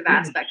kinds of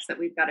aspects that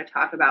we've got to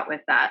talk about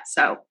with that.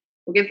 So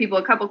we'll give people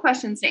a couple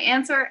questions to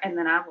answer, and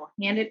then I will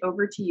hand it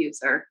over to you,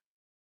 sir.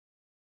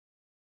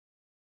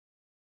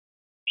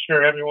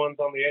 Sure, everyone's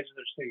on the edge of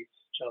their seats,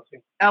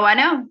 Chelsea. Oh, I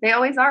know. They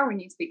always are when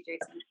you speak,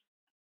 Jason.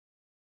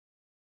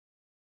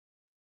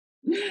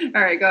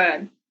 All right, go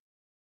ahead.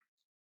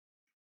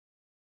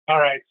 All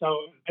right,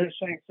 so as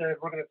Shane said,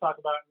 we're going to talk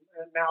about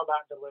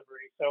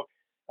delivery. So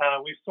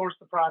we've sourced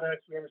the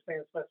products, we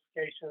understand the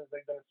specifications,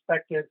 they've been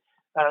inspected.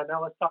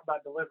 Now let's talk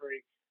about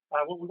delivery.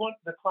 What we want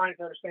the client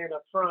to understand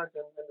up front,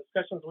 and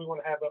discussions we want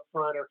to have up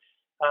front, are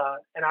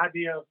an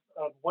idea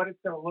of what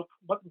the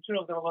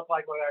material is going to look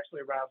like when it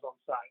actually arrives on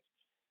site.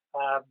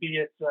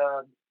 Be it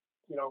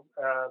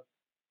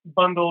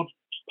bundled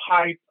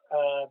pipe,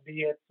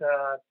 be it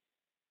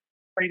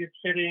plated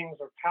fittings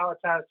or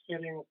palletized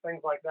fittings,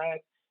 things like that.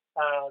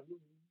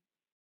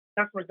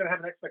 Customer's going to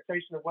have an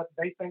expectation of what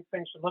they think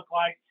things should look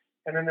like,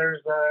 and then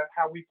there's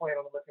how we plan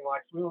on it looking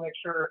like. So we will make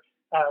sure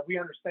we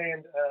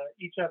understand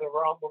each other.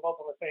 We're both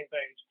on the same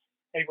page.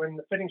 Hey, when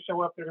the fittings show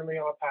up, they're going to be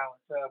on a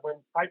pallet.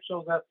 When pipe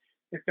shows up,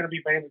 it's going to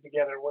be banded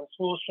together. When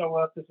spools show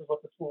up, this is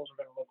what the spools are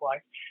going to look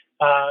like.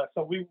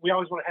 So we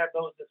always want to have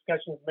those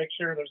discussions, make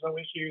sure there's no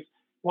issues.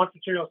 Once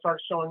material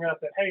starts showing up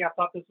that, hey, I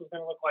thought this was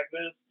going to look like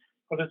this,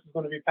 or this is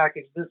going to be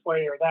packaged this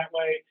way or that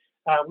way,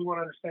 we want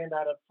to understand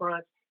that up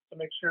front to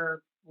make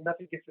sure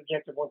nothing gets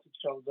rejected once it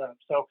shows up.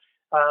 So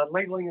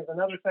labeling is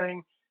another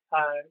thing.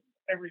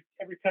 Every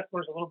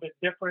customer is a little bit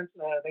different.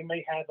 They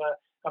may have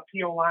a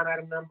PO line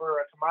item number,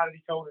 a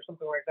commodity code, or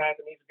something like that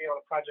needs to be on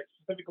a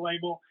project-specific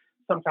label.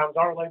 Sometimes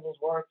our labels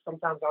work.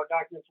 Sometimes our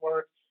documents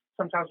work.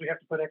 Sometimes we have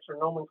to put extra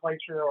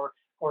nomenclature or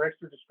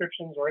extra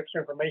descriptions or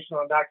extra information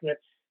on a document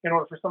in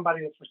order for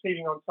somebody that's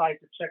receiving on site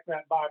to check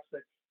that box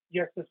that,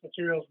 yes, this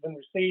material has been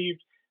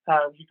received.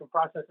 you can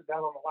process it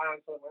down on the line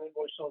so that when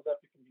invoice shows up,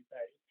 it can be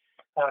paid.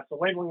 So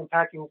labeling and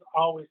packing is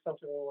always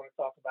something we want to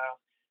talk about.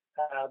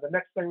 The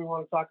next thing we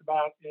want to talk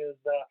about is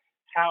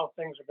how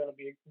things are going to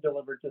be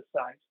delivered to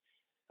sites.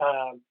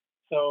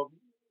 So,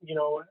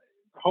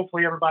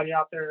 hopefully everybody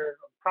out there,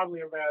 probably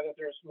everybody out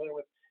there is familiar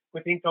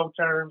with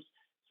Incoterms.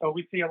 So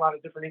we see a lot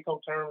of different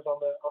Incoterms on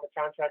the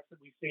contracts that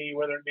we see,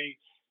 whether it be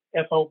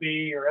FOB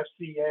or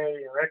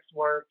FCA or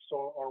XWorks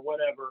or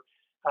whatever.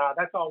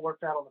 That's all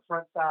worked out on the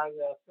front side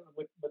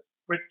with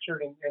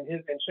Richard and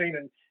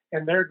Shane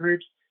and their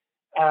groups.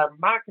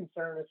 My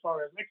concern as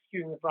far as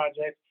executing the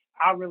project,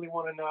 I really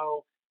want to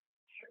know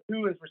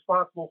who is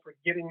responsible for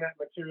getting that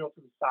material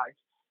to the site.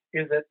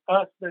 Is it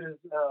us that is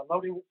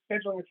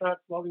scheduling the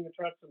trucks, loading the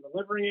trucks, and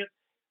delivering it,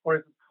 or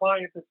is it the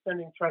client that's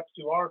sending trucks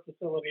to our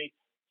facility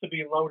to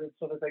be loaded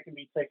so that they can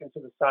be taken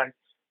to the site?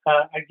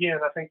 Again,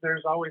 I think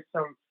there's always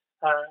some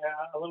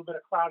a little bit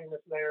of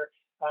cloudiness there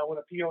when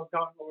a PO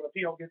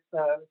gets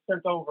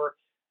sent over.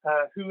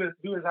 Who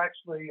is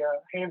actually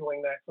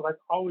handling that? So that's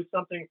always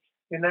something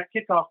in that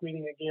kickoff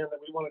meeting again that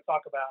we want to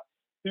talk about.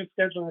 Who's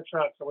scheduling the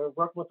trucks? So we're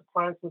working with the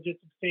client's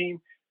logistics team,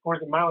 or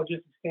is it my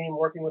logistics team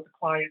working with the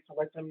client to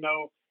let them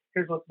know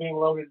here's what's being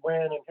loaded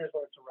when and here's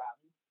when it's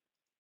arriving?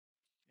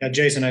 Yeah,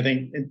 Jason, I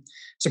think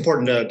it's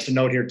important to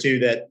note here too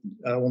that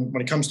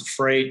when it comes to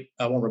freight,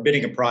 when we're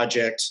bidding a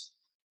project,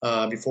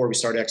 before we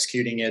start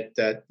executing it,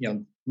 that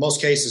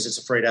most cases it's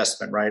a freight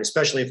estimate, right?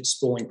 Especially if it's a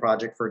spooling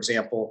project, for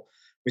example.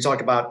 We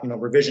talk about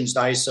revisions to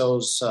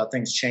ISOs,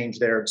 things change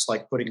there. It's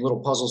like putting little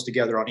puzzles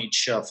together on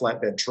each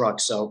flatbed truck.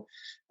 So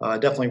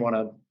definitely want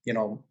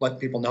to let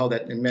people know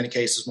that in many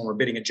cases when we're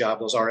bidding a job,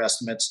 those are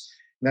estimates.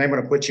 And then I'm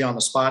going to put you on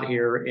the spot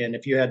here, and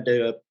if you had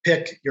to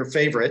pick your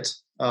favorite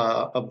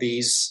of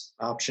these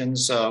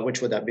options,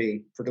 which would that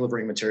be for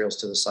delivering materials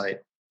to the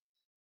site?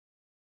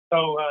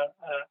 So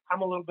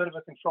I'm a little bit of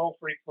a control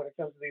freak when it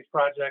comes to these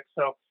projects.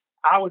 So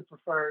I would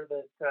prefer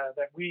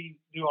that we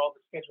do all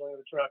the scheduling of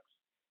the trucks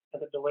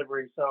and the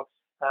delivery. So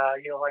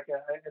like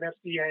an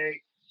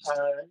FCA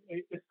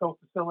ISCO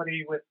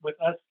facility with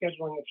us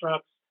scheduling the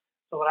trucks,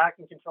 so that I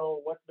can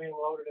control what's being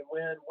loaded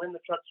and when the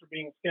trucks are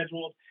being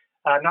scheduled.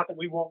 Not that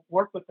we won't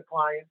work with the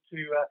client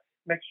to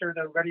make sure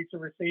they're ready to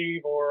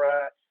receive or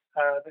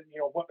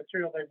what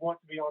material they want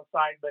to be on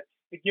site, but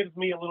it gives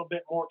me a little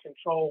bit more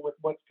control with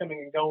what's coming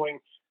and going.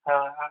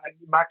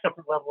 My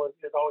comfort level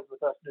is always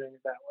with us doing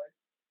it that way.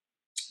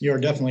 You're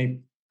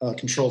definitely a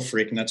control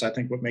freak, and that's, I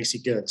think, what makes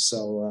you good.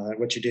 So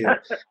what you do.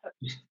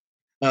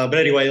 But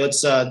anyway,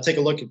 let's take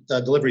a look at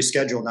the delivery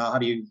schedule now. How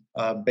do you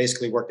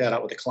basically work that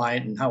out with the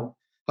client, and how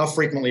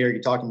frequently are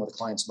you talking with the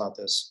clients about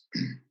this?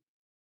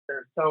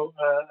 Sure. So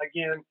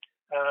again,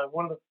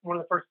 one of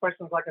the first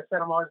questions, like I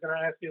said, I'm always going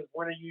to ask is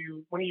when are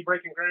you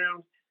breaking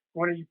ground?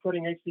 When are you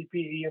putting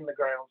HDPE in the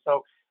ground?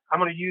 So I'm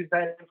going to use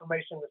that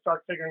information to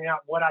start figuring out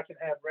what I can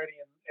have ready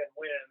and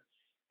when.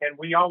 And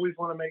we always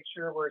want to make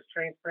sure we're as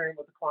transparent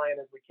with the client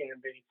as we can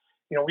be.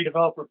 We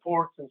develop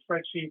reports and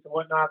spreadsheets and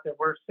whatnot that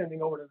we're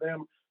sending over to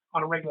them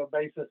on a regular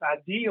basis.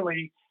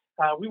 Ideally,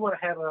 we want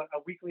to have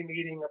a weekly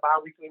meeting, a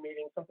bi-weekly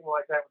meeting, something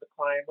like that with the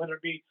client, whether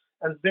it be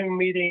a Zoom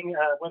meeting,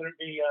 whether it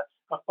be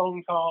a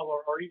phone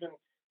call, or even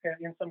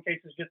in some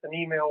cases just an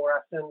email where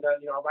I send,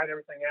 I write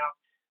everything out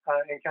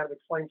and kind of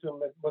explain to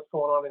them what's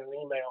going on in an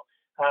email.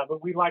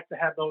 But we like to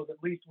have those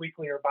at least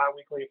weekly or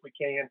bi-weekly if we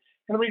can.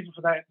 And the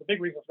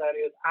big reason for that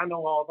is I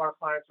know all of our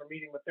clients are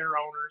meeting with their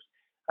owners,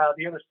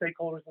 the other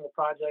stakeholders in the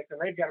project, and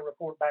they've got to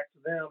report back to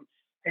them,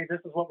 hey, this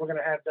is what we're going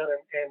to have done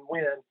and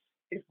when.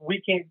 If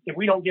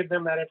we don't give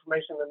them that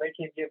information, then they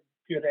can't give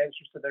good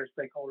answers to their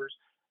stakeholders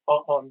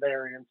on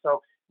their end.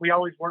 So we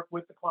always work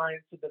with the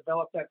client to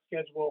develop that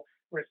schedule.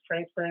 We're as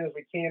transparent as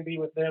we can be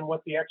with them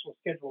what the actual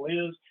schedule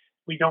is.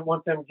 We don't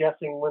want them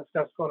guessing when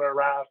stuff's going to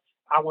arrive.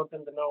 I want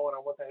them to know, and I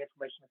want that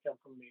information to come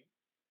from me.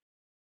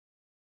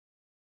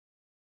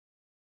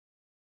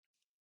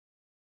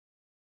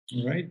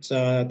 All right.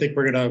 I think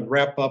we're going to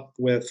wrap up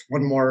with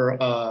one more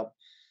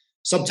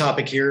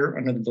subtopic here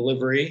under the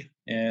delivery,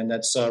 and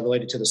that's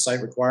related to the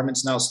site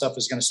requirements. Now stuff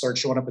is going to start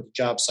showing up at the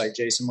job site.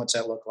 Jason, what's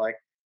that look like?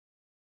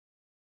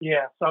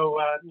 Yeah, so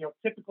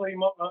typically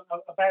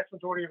a vast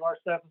majority of our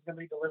stuff is going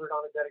to be delivered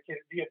on a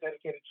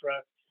dedicated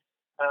truck,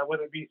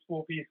 whether it be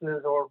spool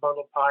pieces or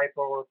bundled pipe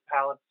or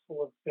pallets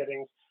full of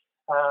fittings.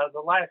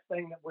 The last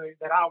thing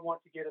that I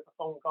want to get is a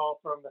phone call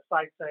from the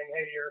site saying,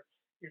 hey,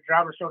 your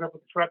driver showed up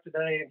with the truck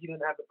today and he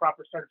didn't have the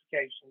proper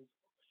certifications,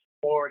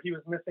 or he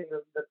was missing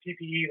the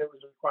PPE that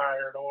was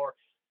required, or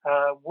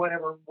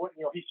whatever.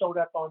 He showed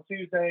up on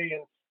Tuesday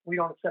and we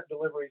don't accept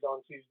deliveries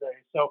on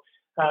Tuesday. So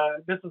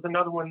this is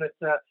another one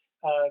that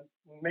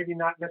maybe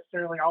not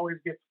necessarily always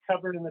gets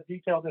covered in the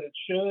detail that it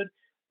should,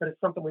 but it's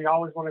something we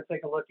always want to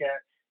take a look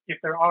at. If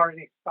there are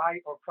any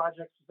site or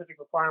project-specific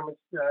requirements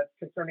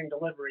concerning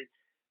delivery,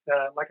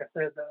 like I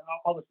said,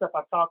 all the stuff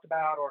I've talked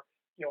about, or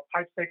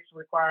pipe stakes are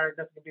required,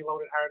 doesn't be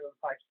loaded higher than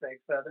the pipe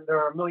stakes. There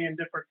are a million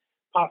different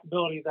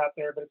possibilities out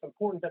there, but it's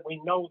important that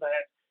we know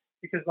that,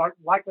 because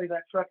likely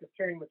that truck is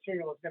carrying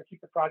material that's going to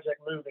keep the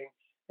project moving.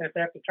 And if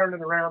they have to turn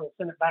it around and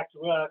send it back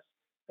to us,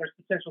 there's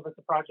potential that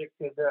the project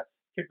could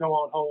go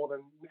on hold,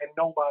 and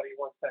nobody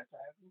wants that to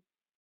happen.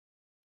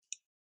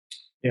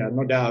 Yeah,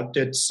 no doubt.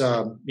 It's,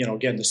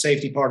 again, the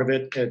safety part of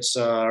it. It's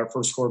our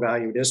first core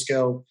value at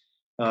ISCO.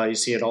 You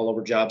see it all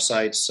over job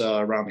sites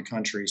around the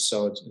country.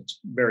 So it's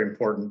very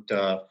important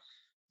to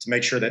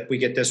make sure that we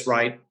get this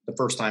right the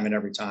first time and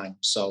every time.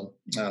 So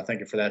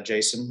thank you for that,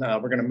 Jason.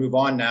 We're going to move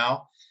on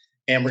now,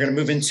 and we're going to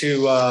move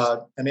into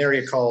an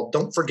area called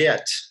Don't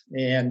Forget.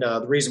 And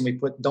the reason we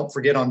put Don't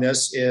Forget on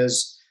this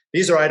is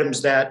these are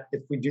items that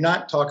if we do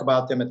not talk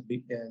about them in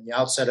the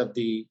outset of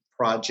the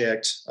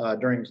project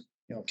during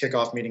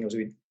kickoff meeting, as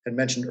we had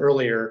mentioned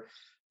earlier,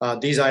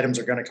 these items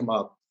are going to come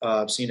up.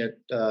 I've seen it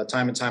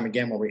time and time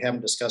again when we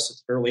haven't discussed it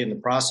early in the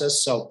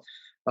process. So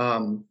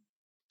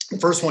the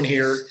first one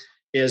here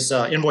is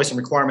invoicing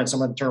requirements. I'm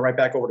going to turn it right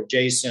back over to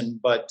Jason,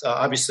 but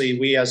obviously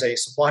we as a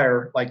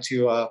supplier like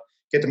to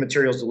get the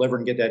materials delivered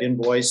and get that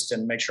invoiced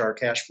and make sure our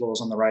cash flow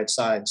is on the right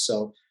side.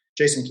 So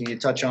Jason, can you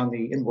touch on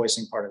the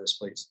invoicing part of this,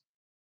 please?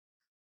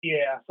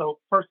 Yeah, so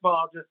first of all,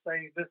 I'll just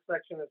say this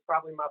section is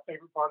probably my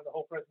favorite part of the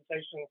whole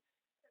presentation,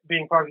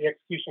 being part of the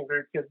execution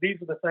group, because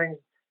these are the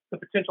things, the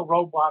potential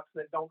roadblocks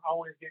that don't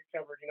always get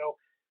covered.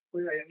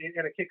 We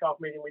in a kickoff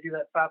meeting, we do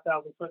that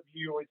 5,000-foot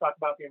view, and we talk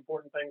about the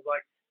important things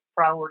like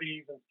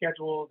priorities and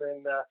schedules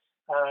and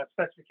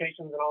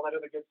specifications and all that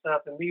other good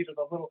stuff. And these are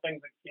the little things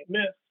that get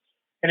missed.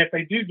 And if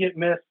they do get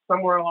missed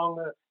somewhere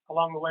along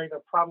the way,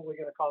 they're probably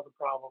going to cause a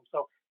problem.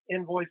 So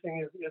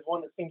invoicing is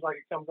one that seems like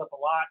it comes up a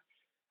lot.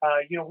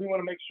 We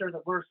want to make sure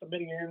that we're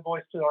submitting an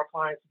invoice to our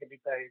clients that can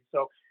be paid.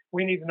 So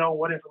we need to know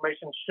what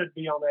information should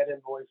be on that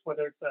invoice,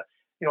 whether it's a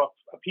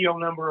PO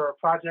number or a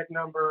project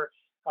number,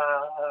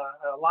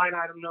 line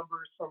item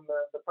numbers from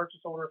the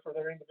purchase order for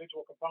their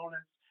individual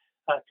components,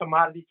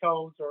 commodity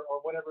codes or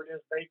whatever it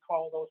is they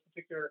call those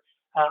particular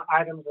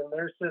items in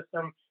their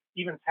system,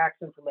 even tax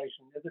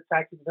information. Is it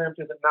tax exempt?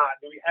 Is it not?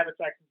 Do we have a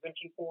tax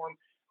exemption form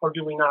or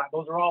do we not?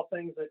 Those are all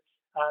things that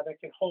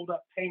can hold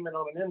up payment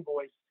on an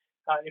invoice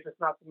if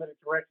it's not submitted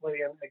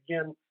correctly. And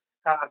again,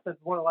 I said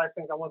one of the last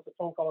things I want the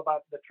phone call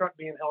about the truck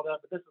being held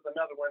up, but this is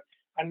another one.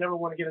 I never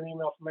want to get an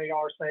email from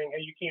AR saying,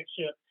 hey, you can't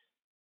ship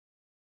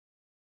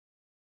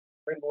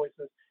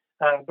invoices,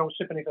 don't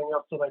ship anything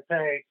else till they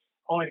pay,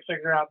 only to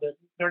figure out that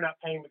they're not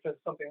paying because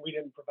it's something we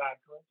didn't provide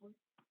correctly.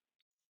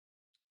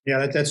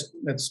 Yeah,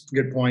 that's a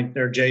good point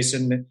there,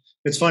 Jason.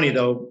 It's funny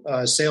though,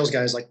 sales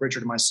guys like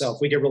Richard and myself,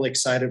 we get really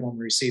excited when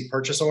we receive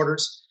purchase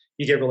orders.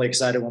 You get really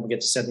excited when we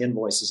get to send the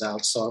invoices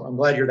out. So I'm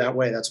glad you're that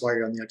way. That's why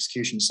you're on the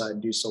execution side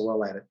and do so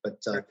well at it.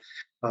 But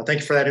thank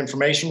you for that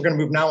information. We're going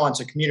to move now on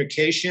to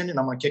communication, and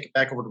I'm going to kick it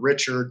back over to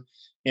Richard.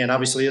 And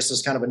obviously, this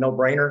is kind of a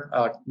no-brainer.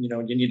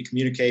 You need to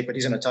communicate, but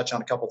he's going to touch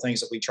on a couple of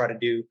things that we try to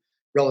do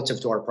relative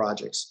to our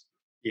projects.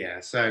 Yeah.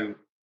 So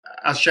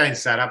as Shane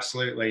said,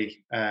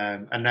 absolutely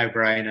a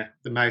no-brainer.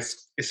 The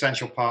most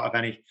essential part of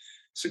any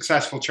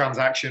successful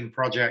transaction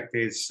project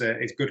is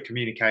good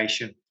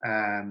communication.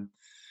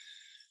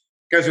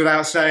 Goes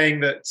without saying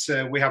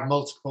that we have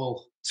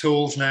multiple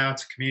tools now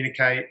to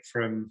communicate,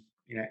 from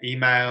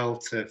email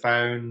to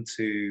phone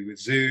to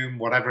Zoom,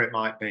 whatever it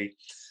might be.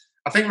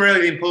 I think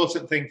really the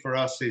important thing for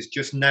us is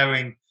just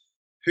knowing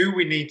who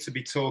we need to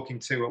be talking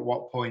to at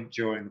what point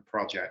during the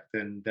project.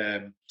 And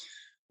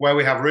where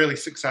we have really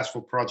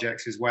successful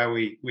projects is where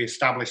we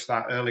establish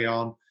that early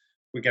on.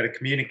 We get a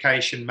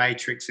communication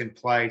matrix in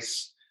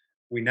place.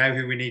 We know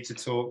who we need to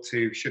talk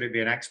to should it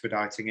be an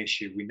expediting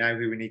issue. We know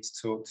who we need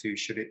to talk to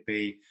should it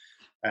be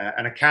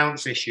an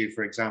accounts issue,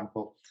 for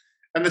example.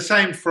 And the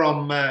same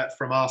from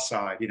our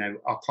side.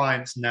 Our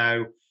clients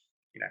know,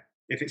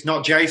 if it's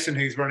not Jason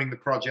who's running the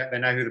project, they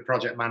know who the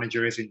project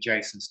manager is in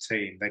Jason's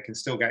team. They can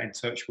still get in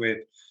touch with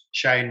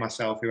Shane,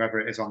 myself, whoever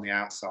it is on the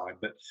outside.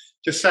 But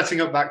just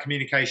setting up that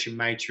communication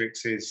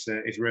matrix is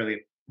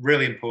really,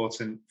 really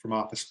important from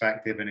our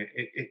perspective, and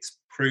it's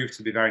proved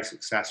to be very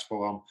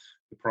successful on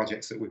the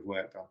projects that we've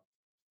worked on.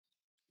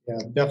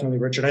 Yeah, definitely,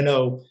 Richard. I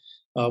know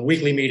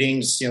weekly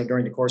meetings,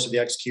 during the course of the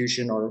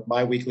execution, or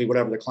bi-weekly,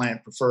 whatever the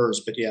client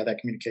prefers. But yeah, that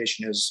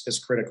communication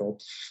is critical.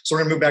 So we're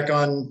going to move back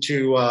on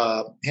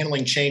to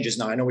handling changes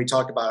now. I know we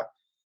talked about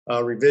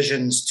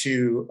revisions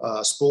to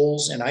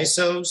spools and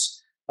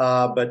ISOs,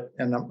 but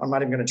I'm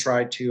not even going to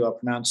try to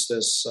pronounce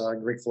this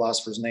Greek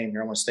philosopher's name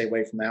here. I want to stay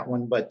away from that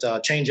one. But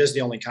change is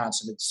the only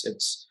constant.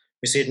 It's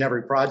we see it in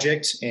every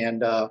project.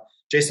 And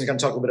Jason's going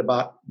to talk a little bit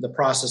about the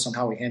process on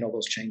how we handle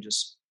those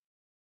changes.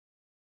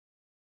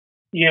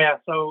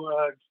 Yeah, so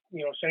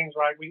Shane's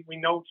right. We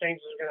know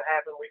changes are going to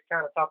happen. We've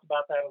kind of talked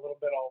about that a little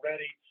bit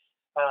already.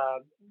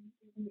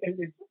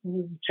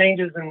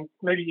 Changes and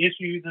maybe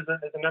issues is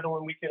another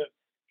one we could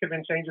have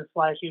been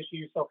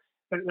changes/issues. So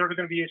there are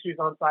going to be issues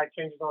on site,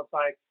 changes on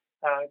site.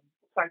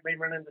 Site may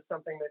run into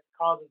something that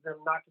causes them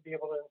not to be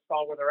able to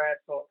install where they're at,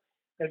 so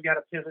they've got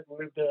to pivot and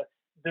move to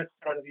this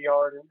side of the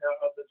yard of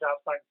the job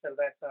site instead of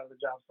that side of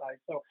the job site.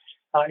 So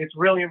it's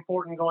really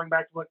important, going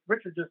back to what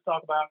Richard just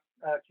talked about,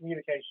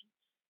 communication.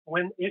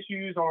 When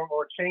issues or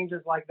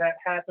changes like that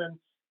happen,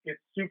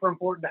 it's super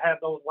important to have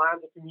those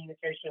lines of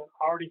communication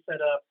already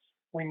set up.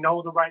 We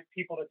know the right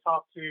people to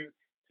talk to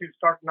to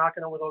start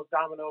knocking over those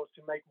dominoes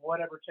to make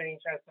whatever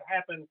change has to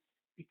happen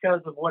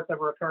because of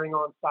whatever occurring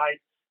on site.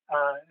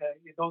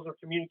 Those are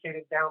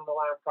communicated down the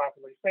line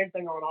properly. Same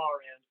thing on our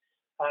end.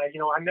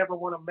 I never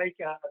want to make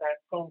that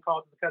phone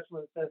call to the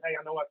customer that says, hey,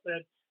 I know I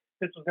said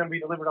this was going to be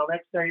delivered on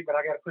X date, but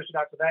I got to push it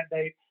out to that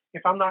date.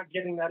 If I'm not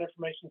getting that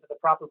information to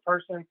the proper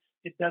person,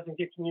 it doesn't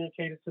get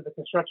communicated to the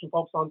construction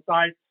folks on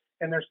site,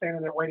 and they're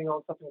standing there waiting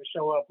on something to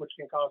show up, which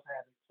can cause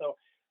havoc. So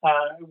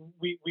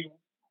we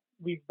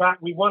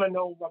want to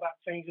know about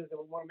changes, and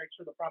we want to make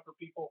sure the proper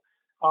people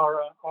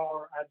are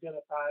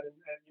identified. And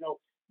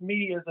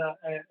me as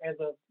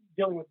a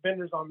dealing with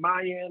vendors on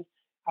my end,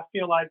 I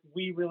feel like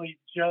we really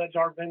judge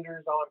our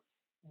vendors on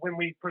when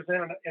we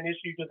present an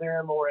issue to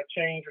them or a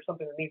change or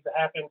something that needs to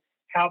happen,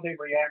 how they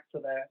react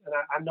to that. And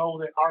I know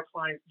that our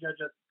clients judge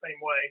us the same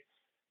way.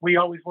 We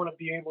always want to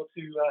be able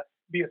to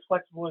be as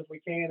flexible as we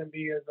can and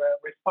be as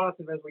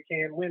responsive as we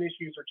can when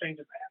issues or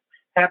changes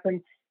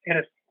happen. And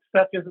if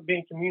stuff isn't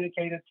being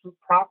communicated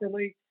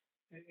properly,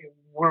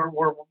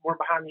 we're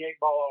behind the eight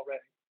ball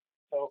already.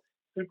 So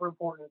super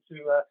important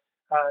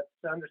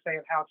to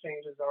understand how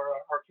changes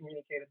are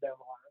communicated down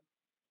the line.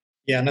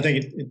 Yeah, and I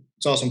think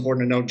it's also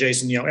important to note,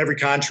 Jason, every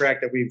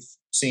contract that we've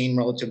seen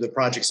relative to the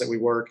projects that we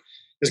work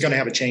is going to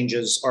have a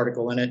changes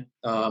article in it.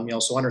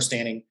 So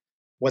understanding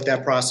what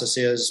that process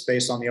is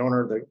based on the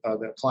owner,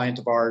 the client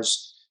of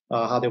ours,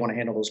 how they want to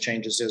handle those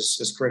changes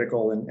is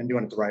critical and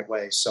doing it the right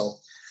way. So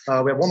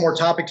we have one more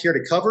topic here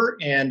to cover,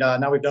 and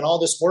now we've done all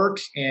this work,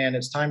 and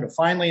it's time to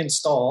finally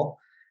install.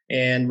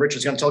 And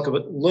Richard's going to talk a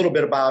little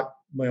bit about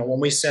when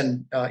we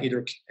send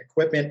either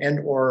equipment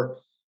and or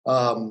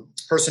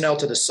personnel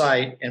to the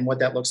site and what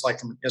that looks like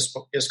from an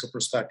ISCO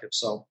perspective.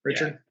 So,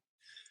 Richard.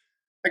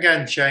 Yeah.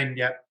 Again, Shane,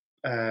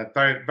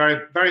 very,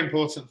 very, very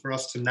important for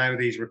us to know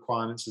these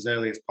requirements as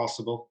early as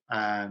possible.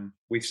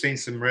 We've seen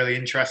some really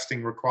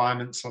interesting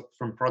requirements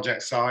from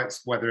project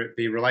sites, whether it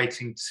be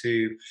relating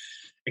to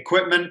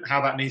equipment,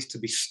 how that needs to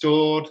be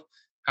stored,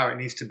 how it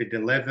needs to be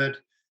delivered.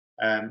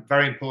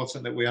 Very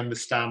important that we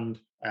understand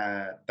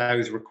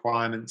those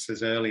requirements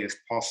as early as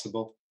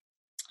possible.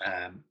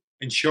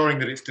 Ensuring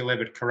that it's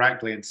delivered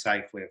correctly and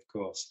safely, of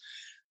course.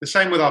 The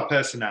same with our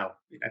personnel.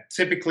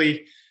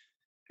 Typically,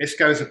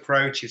 ISCO's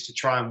approach is to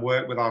try and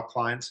work with our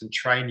clients and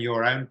train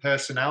your own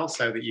personnel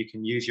so that you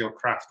can use your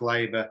craft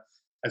labour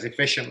as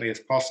efficiently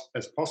as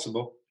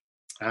possible.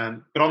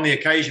 But on the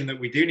occasion that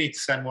we do need to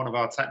send one of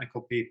our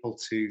technical people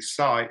to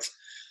site,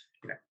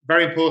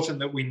 very important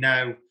that we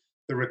know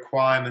the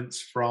requirements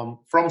from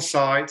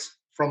site,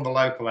 from the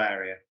local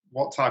area,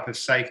 what type of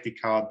safety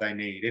card they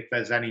need, if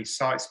there's any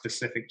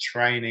site-specific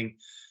training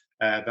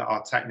that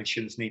our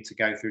technicians need to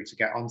go through to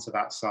get onto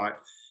that site.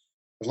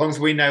 As long as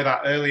we know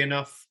that early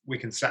enough, we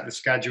can set the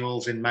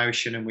schedules in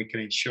motion and we can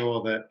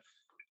ensure that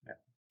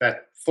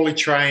they're fully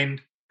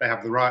trained, they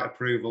have the right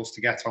approvals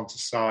to get onto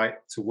site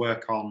to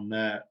work on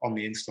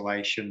the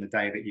installation the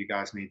day that you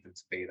guys need them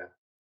to be there.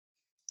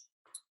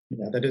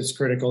 Yeah, that is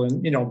critical.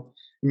 And,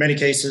 in many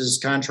cases,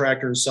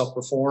 contractors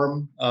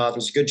self-perform.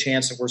 There's a good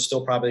chance that we're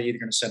still probably either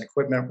going to send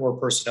equipment or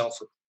personnel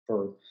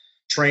for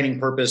training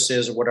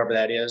purposes or whatever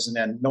that is. And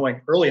then knowing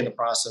early in the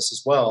process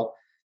as well,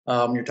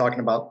 you're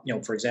talking about,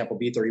 for example,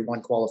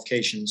 B31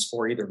 qualifications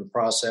for either the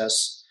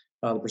process,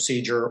 the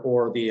procedure,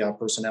 or the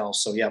personnel.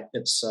 So, yeah,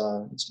 it's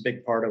a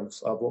big part of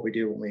what we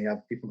do when we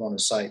have people going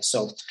to site.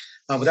 So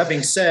with that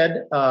being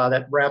said,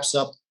 that wraps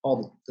up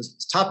all the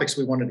topics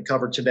we wanted to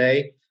cover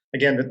today.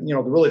 Again,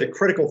 really the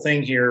critical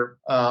thing here,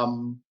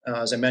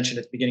 as I mentioned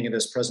at the beginning of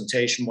this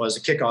presentation, was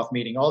a kickoff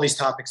meeting. All these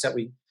topics that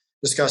we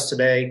discussed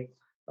today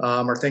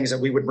are things that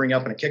we would bring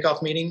up in a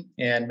kickoff meeting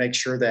and make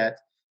sure that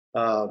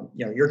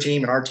your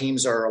team and our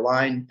teams are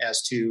aligned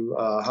as to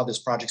how this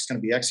project is going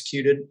to be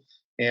executed.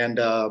 And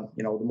the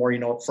more you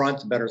know up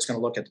front, the better it's going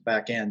to look at the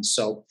back end.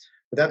 So,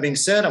 with that being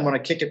said, I'm going to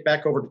kick it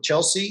back over to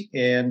Chelsea,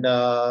 and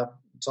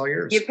it's all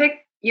yours. You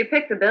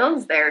picked the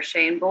Bills there,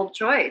 Shane. Bold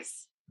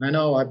choice. I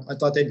know. I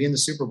thought they'd be in the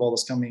Super Bowl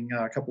this coming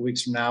a couple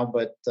weeks from now,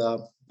 but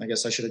I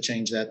guess I should have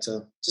changed that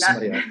to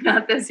somebody else.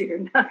 Not this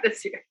year.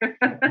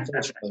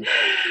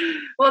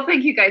 Well,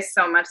 thank you guys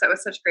so much. That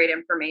was such great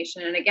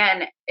information. And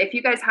again, if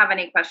you guys have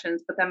any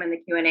questions, put them in the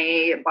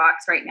Q&A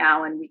box right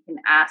now, and we can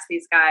ask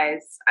these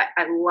guys.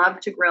 I love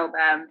to grill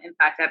them. In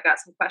fact, I've got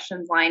some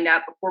questions lined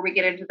up. Before we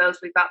get into those,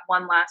 we've got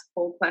one last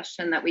poll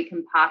question that we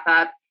can pop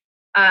up.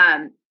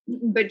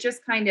 But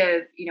just kind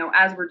of,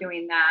 as we're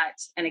doing that,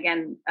 and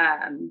again,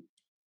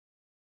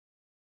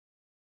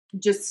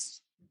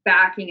 just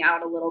backing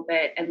out a little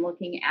bit and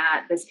looking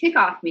at this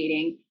kickoff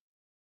meeting,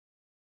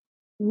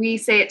 we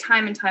say it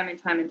time and time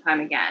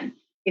again.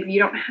 If you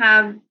don't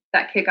have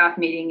that kickoff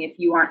meeting, if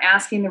you aren't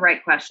asking the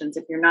right questions,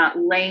 if you're not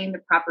laying the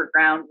proper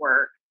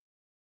groundwork,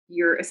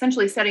 you're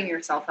essentially setting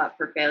yourself up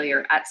for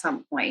failure at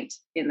some point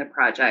in the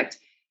project.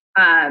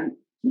 How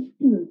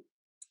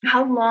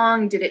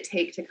long did it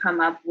take to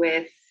come up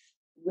with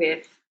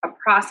a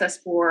process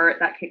for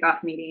that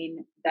kickoff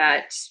meeting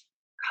that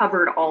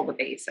covered all the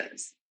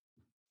bases?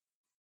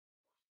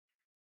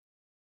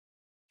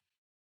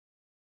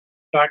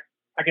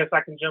 I guess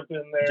I can jump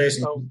in there.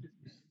 Jason. So,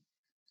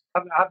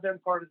 I've been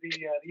part of the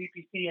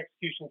EPC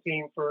execution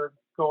team for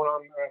going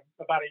on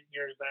about 8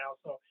 years now.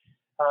 So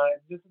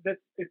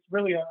it's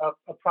really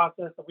a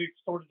process that we've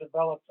sort of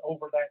developed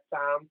over that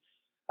time.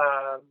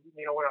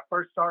 When I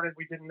first started,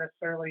 we didn't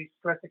necessarily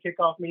stress the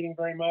kickoff meeting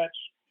very much.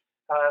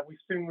 We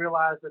soon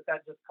realized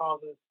that just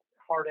causes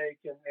heartache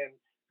and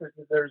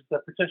there's the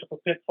potential for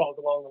pitfalls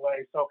along the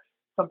way. So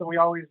something we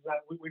always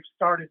we've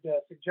started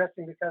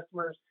suggesting to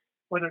customers,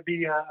 whether it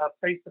be a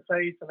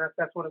face-to-face, and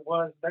that's what it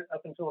was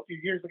up until a few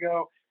years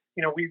ago.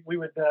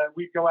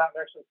 We'd go out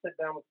and actually sit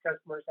down with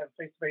customers, have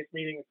face-to-face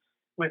meetings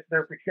with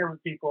their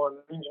procurement people and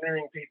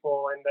engineering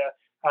people and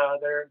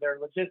their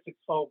logistics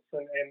folks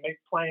and make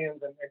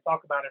plans and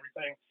talk about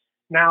everything.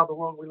 Now the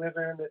world we live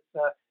in,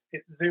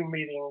 it's Zoom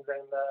meetings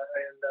and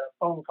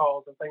phone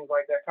calls and things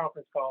like that,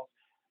 conference calls.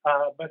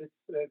 But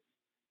it's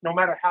no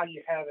matter how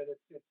you have it,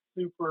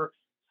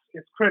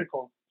 it's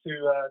critical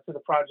to the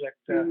project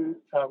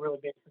really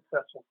being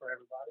successful for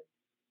everybody.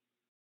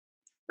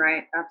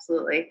 Right,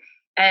 absolutely.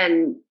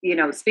 And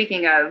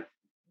speaking of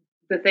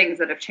the things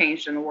that have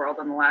changed in the world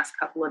in the last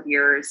couple of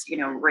years,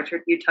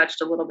 Richard, you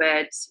touched a little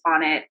bit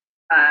on it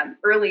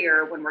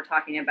earlier when we're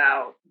talking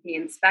about the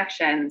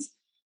inspections.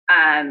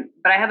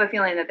 But I have a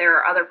feeling that there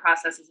are other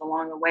processes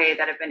along the way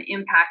that have been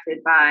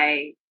impacted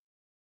by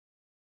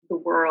the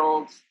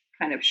world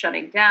kind of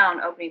shutting down,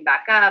 opening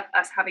back up,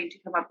 us having to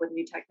come up with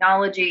new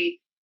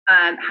technology.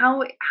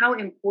 How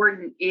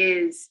important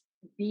is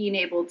being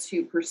able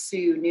to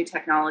pursue new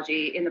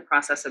technology in the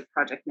process of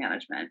project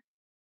management?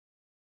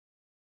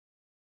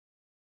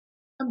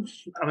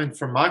 I mean,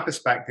 from my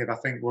perspective, I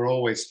think we're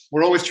always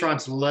trying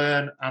to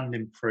learn and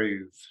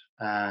improve.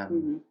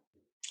 And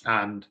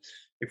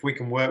if we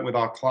can work with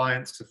our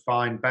clients to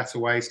find better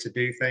ways to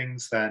do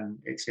things, then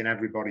it's in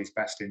everybody's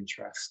best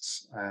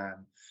interests.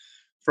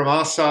 From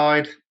our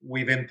side,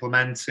 we've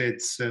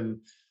implemented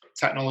some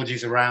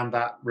technologies around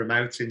that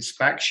remote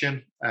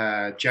inspection.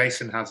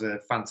 Jason has a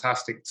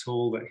fantastic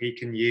tool that he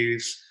can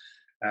use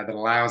that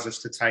allows us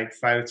to take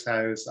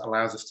photos, that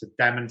allows us to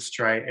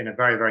demonstrate in a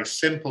very, very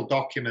simple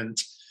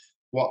document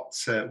what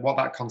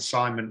that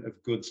consignment of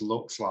goods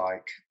looks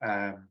like.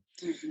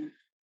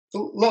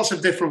 Lots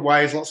of different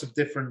ways, lots of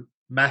different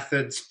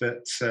methods,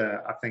 but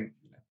I think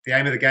the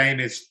aim of the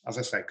game is, as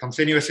I say,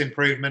 continuous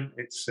improvement.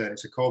 It's a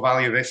core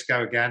value of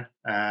ISCO again.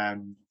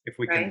 If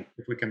we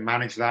can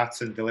manage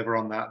that and deliver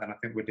on that, then I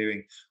think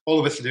all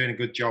of us are doing a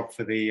good job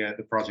for the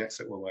projects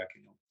that we're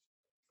working on.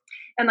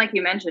 And like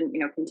you mentioned,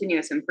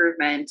 continuous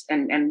improvement,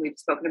 and we've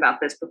spoken about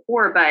this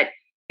before, but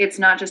it's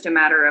not just a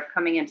matter of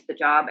coming into the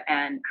job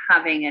and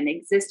having an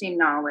existing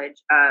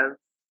knowledge of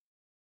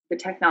the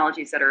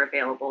technologies that are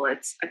available.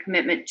 It's a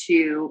commitment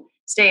to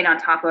staying on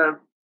top of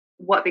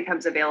what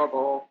becomes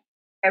available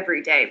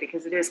every day,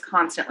 because it is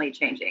constantly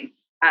changing.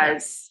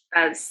 As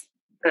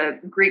the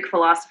Greek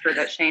philosopher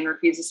that Shane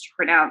refuses to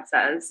pronounce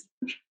says,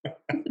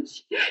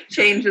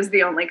 change is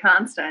the only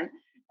constant.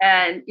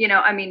 And,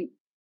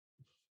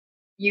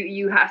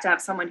 you have to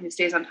have someone who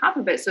stays on top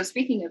of it. So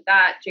speaking of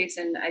that,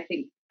 Jason, I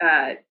think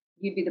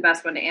you'd be the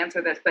best one to answer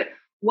this, but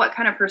what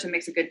kind of person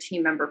makes a good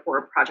team member for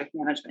a project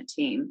management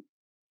team?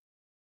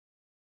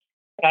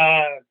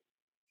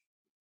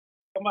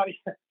 Somebody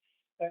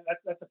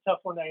that's a tough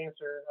one to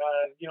answer.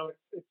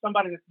 It's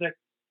somebody that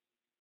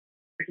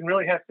can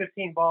really have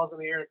 15 balls in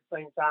the air at the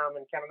same time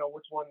and kind of know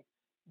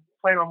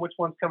plan on which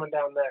one's coming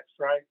down next,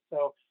 right?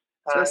 So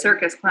a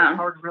circus clown. It's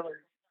hard to really,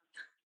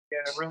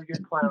 a really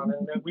good clown,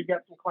 and we've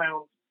got some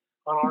clowns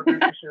on our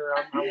group for sure.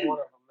 I'm one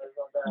of them. There's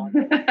no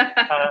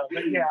doubt.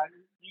 But yeah,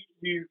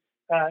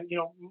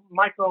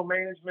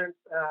 micromanagement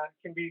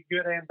can be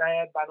good and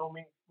bad. By no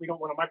means, we don't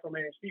want to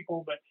micromanage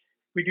people, but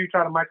we do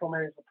try to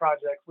micromanage the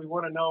projects. We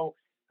want to know.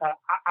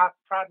 I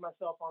pride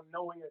myself on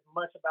knowing as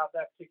much about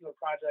that particular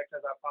project as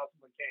I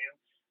possibly can.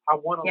 I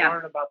want to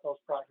learn about those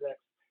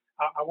projects.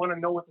 I want to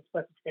know what the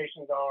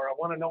specifications are. I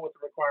want to know what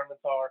the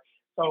requirements are.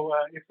 So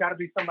it's got to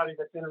be somebody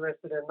that's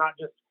interested in not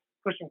just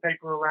pushing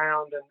paper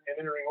around and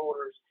entering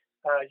orders.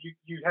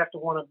 You have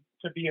to want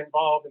to be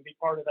involved and be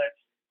part of that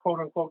quote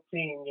unquote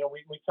team.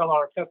 We tell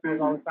our customers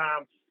all the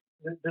time,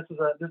 this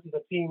is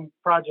a team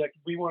project.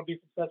 We want to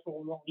be successful.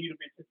 We want you to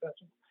be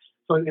successful.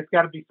 So it's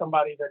got to be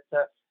somebody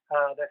that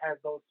has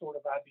those sort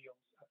of ideals,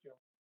 I feel.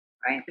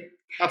 Right.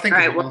 I think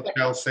as well,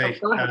 Chelsea,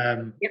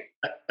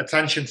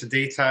 attention to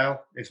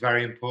detail is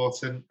very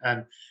important.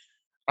 And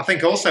I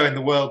think also in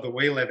the world that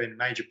we live in,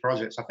 major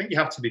projects, I think you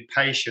have to be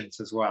patient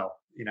as well.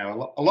 A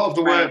lot of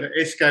the work that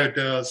ISCO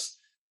does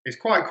is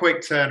quite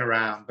quick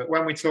turnaround. But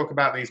when we talk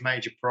about these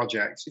major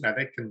projects,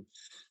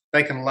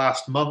 they can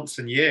last months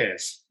and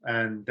years.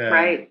 And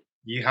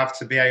you have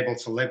to be able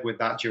to live with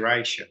that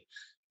duration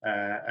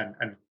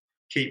and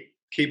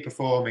keep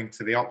performing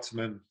to the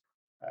optimum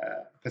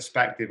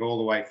perspective all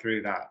the way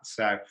through that.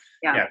 So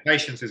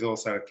patience is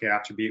also a key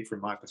attribute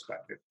from my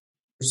perspective.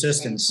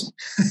 Persistence,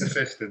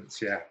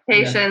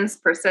 patience,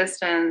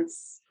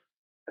 persistence,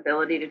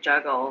 ability to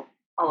juggle,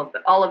 all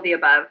of the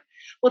above.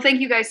 Well, thank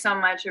you guys so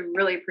much. I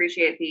really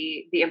appreciate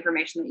the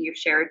information that you've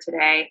shared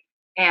today.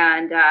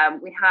 And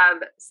we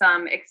have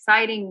some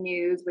exciting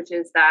news, which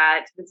is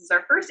that this is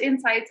our first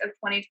Insights of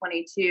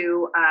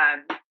 2022.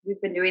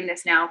 We've been doing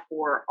this now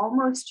for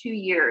almost 2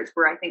 years.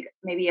 We're, I think,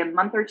 maybe a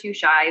month or two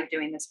shy of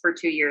doing this for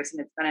 2 years, and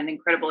it's been an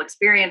incredible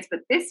experience. But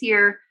this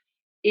year,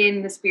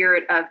 in the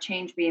spirit of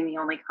change being the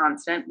only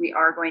constant, we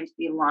are going to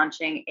be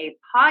launching a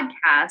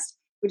podcast,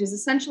 which is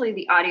essentially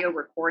the audio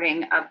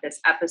recording of this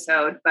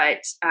episode.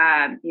 But,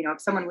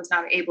 if someone was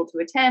not able to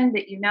attend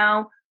that,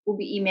 we'll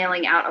be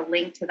emailing out a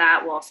link to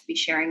that. We'll also be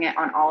sharing it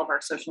on all of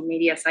our social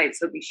media sites.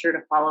 So be sure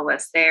to follow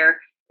us there.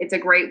 It's a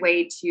great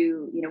way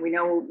to, we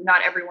know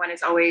not everyone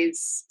is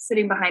always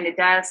sitting behind a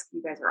desk.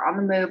 You guys are on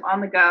the move, on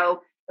the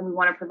go. And we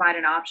want to provide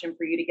an option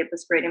for you to get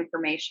this great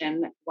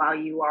information while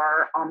you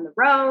are on the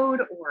road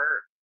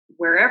or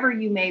wherever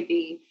you may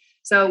be.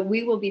 So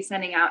we will be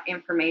sending out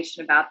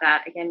information about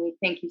that. Again, we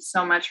thank you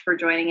so much for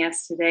joining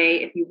us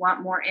today. If you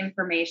want more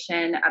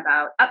information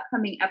about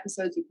upcoming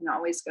episodes, you can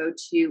always go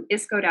to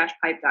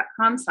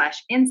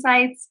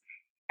isco-pipe.com/insights.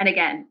 And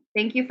again,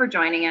 thank you for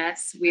joining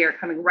us. We are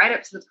coming right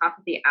up to the top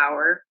of the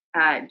hour.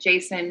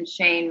 Jason,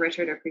 Shane,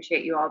 Richard,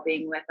 appreciate you all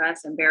being with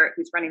us, and Barrett,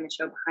 who's running the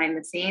show behind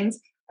the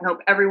scenes. I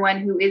hope everyone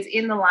who is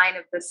in the line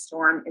of this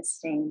storm is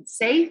staying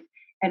safe,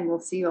 and we'll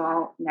see you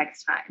all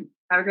next time.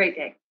 Have a great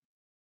day.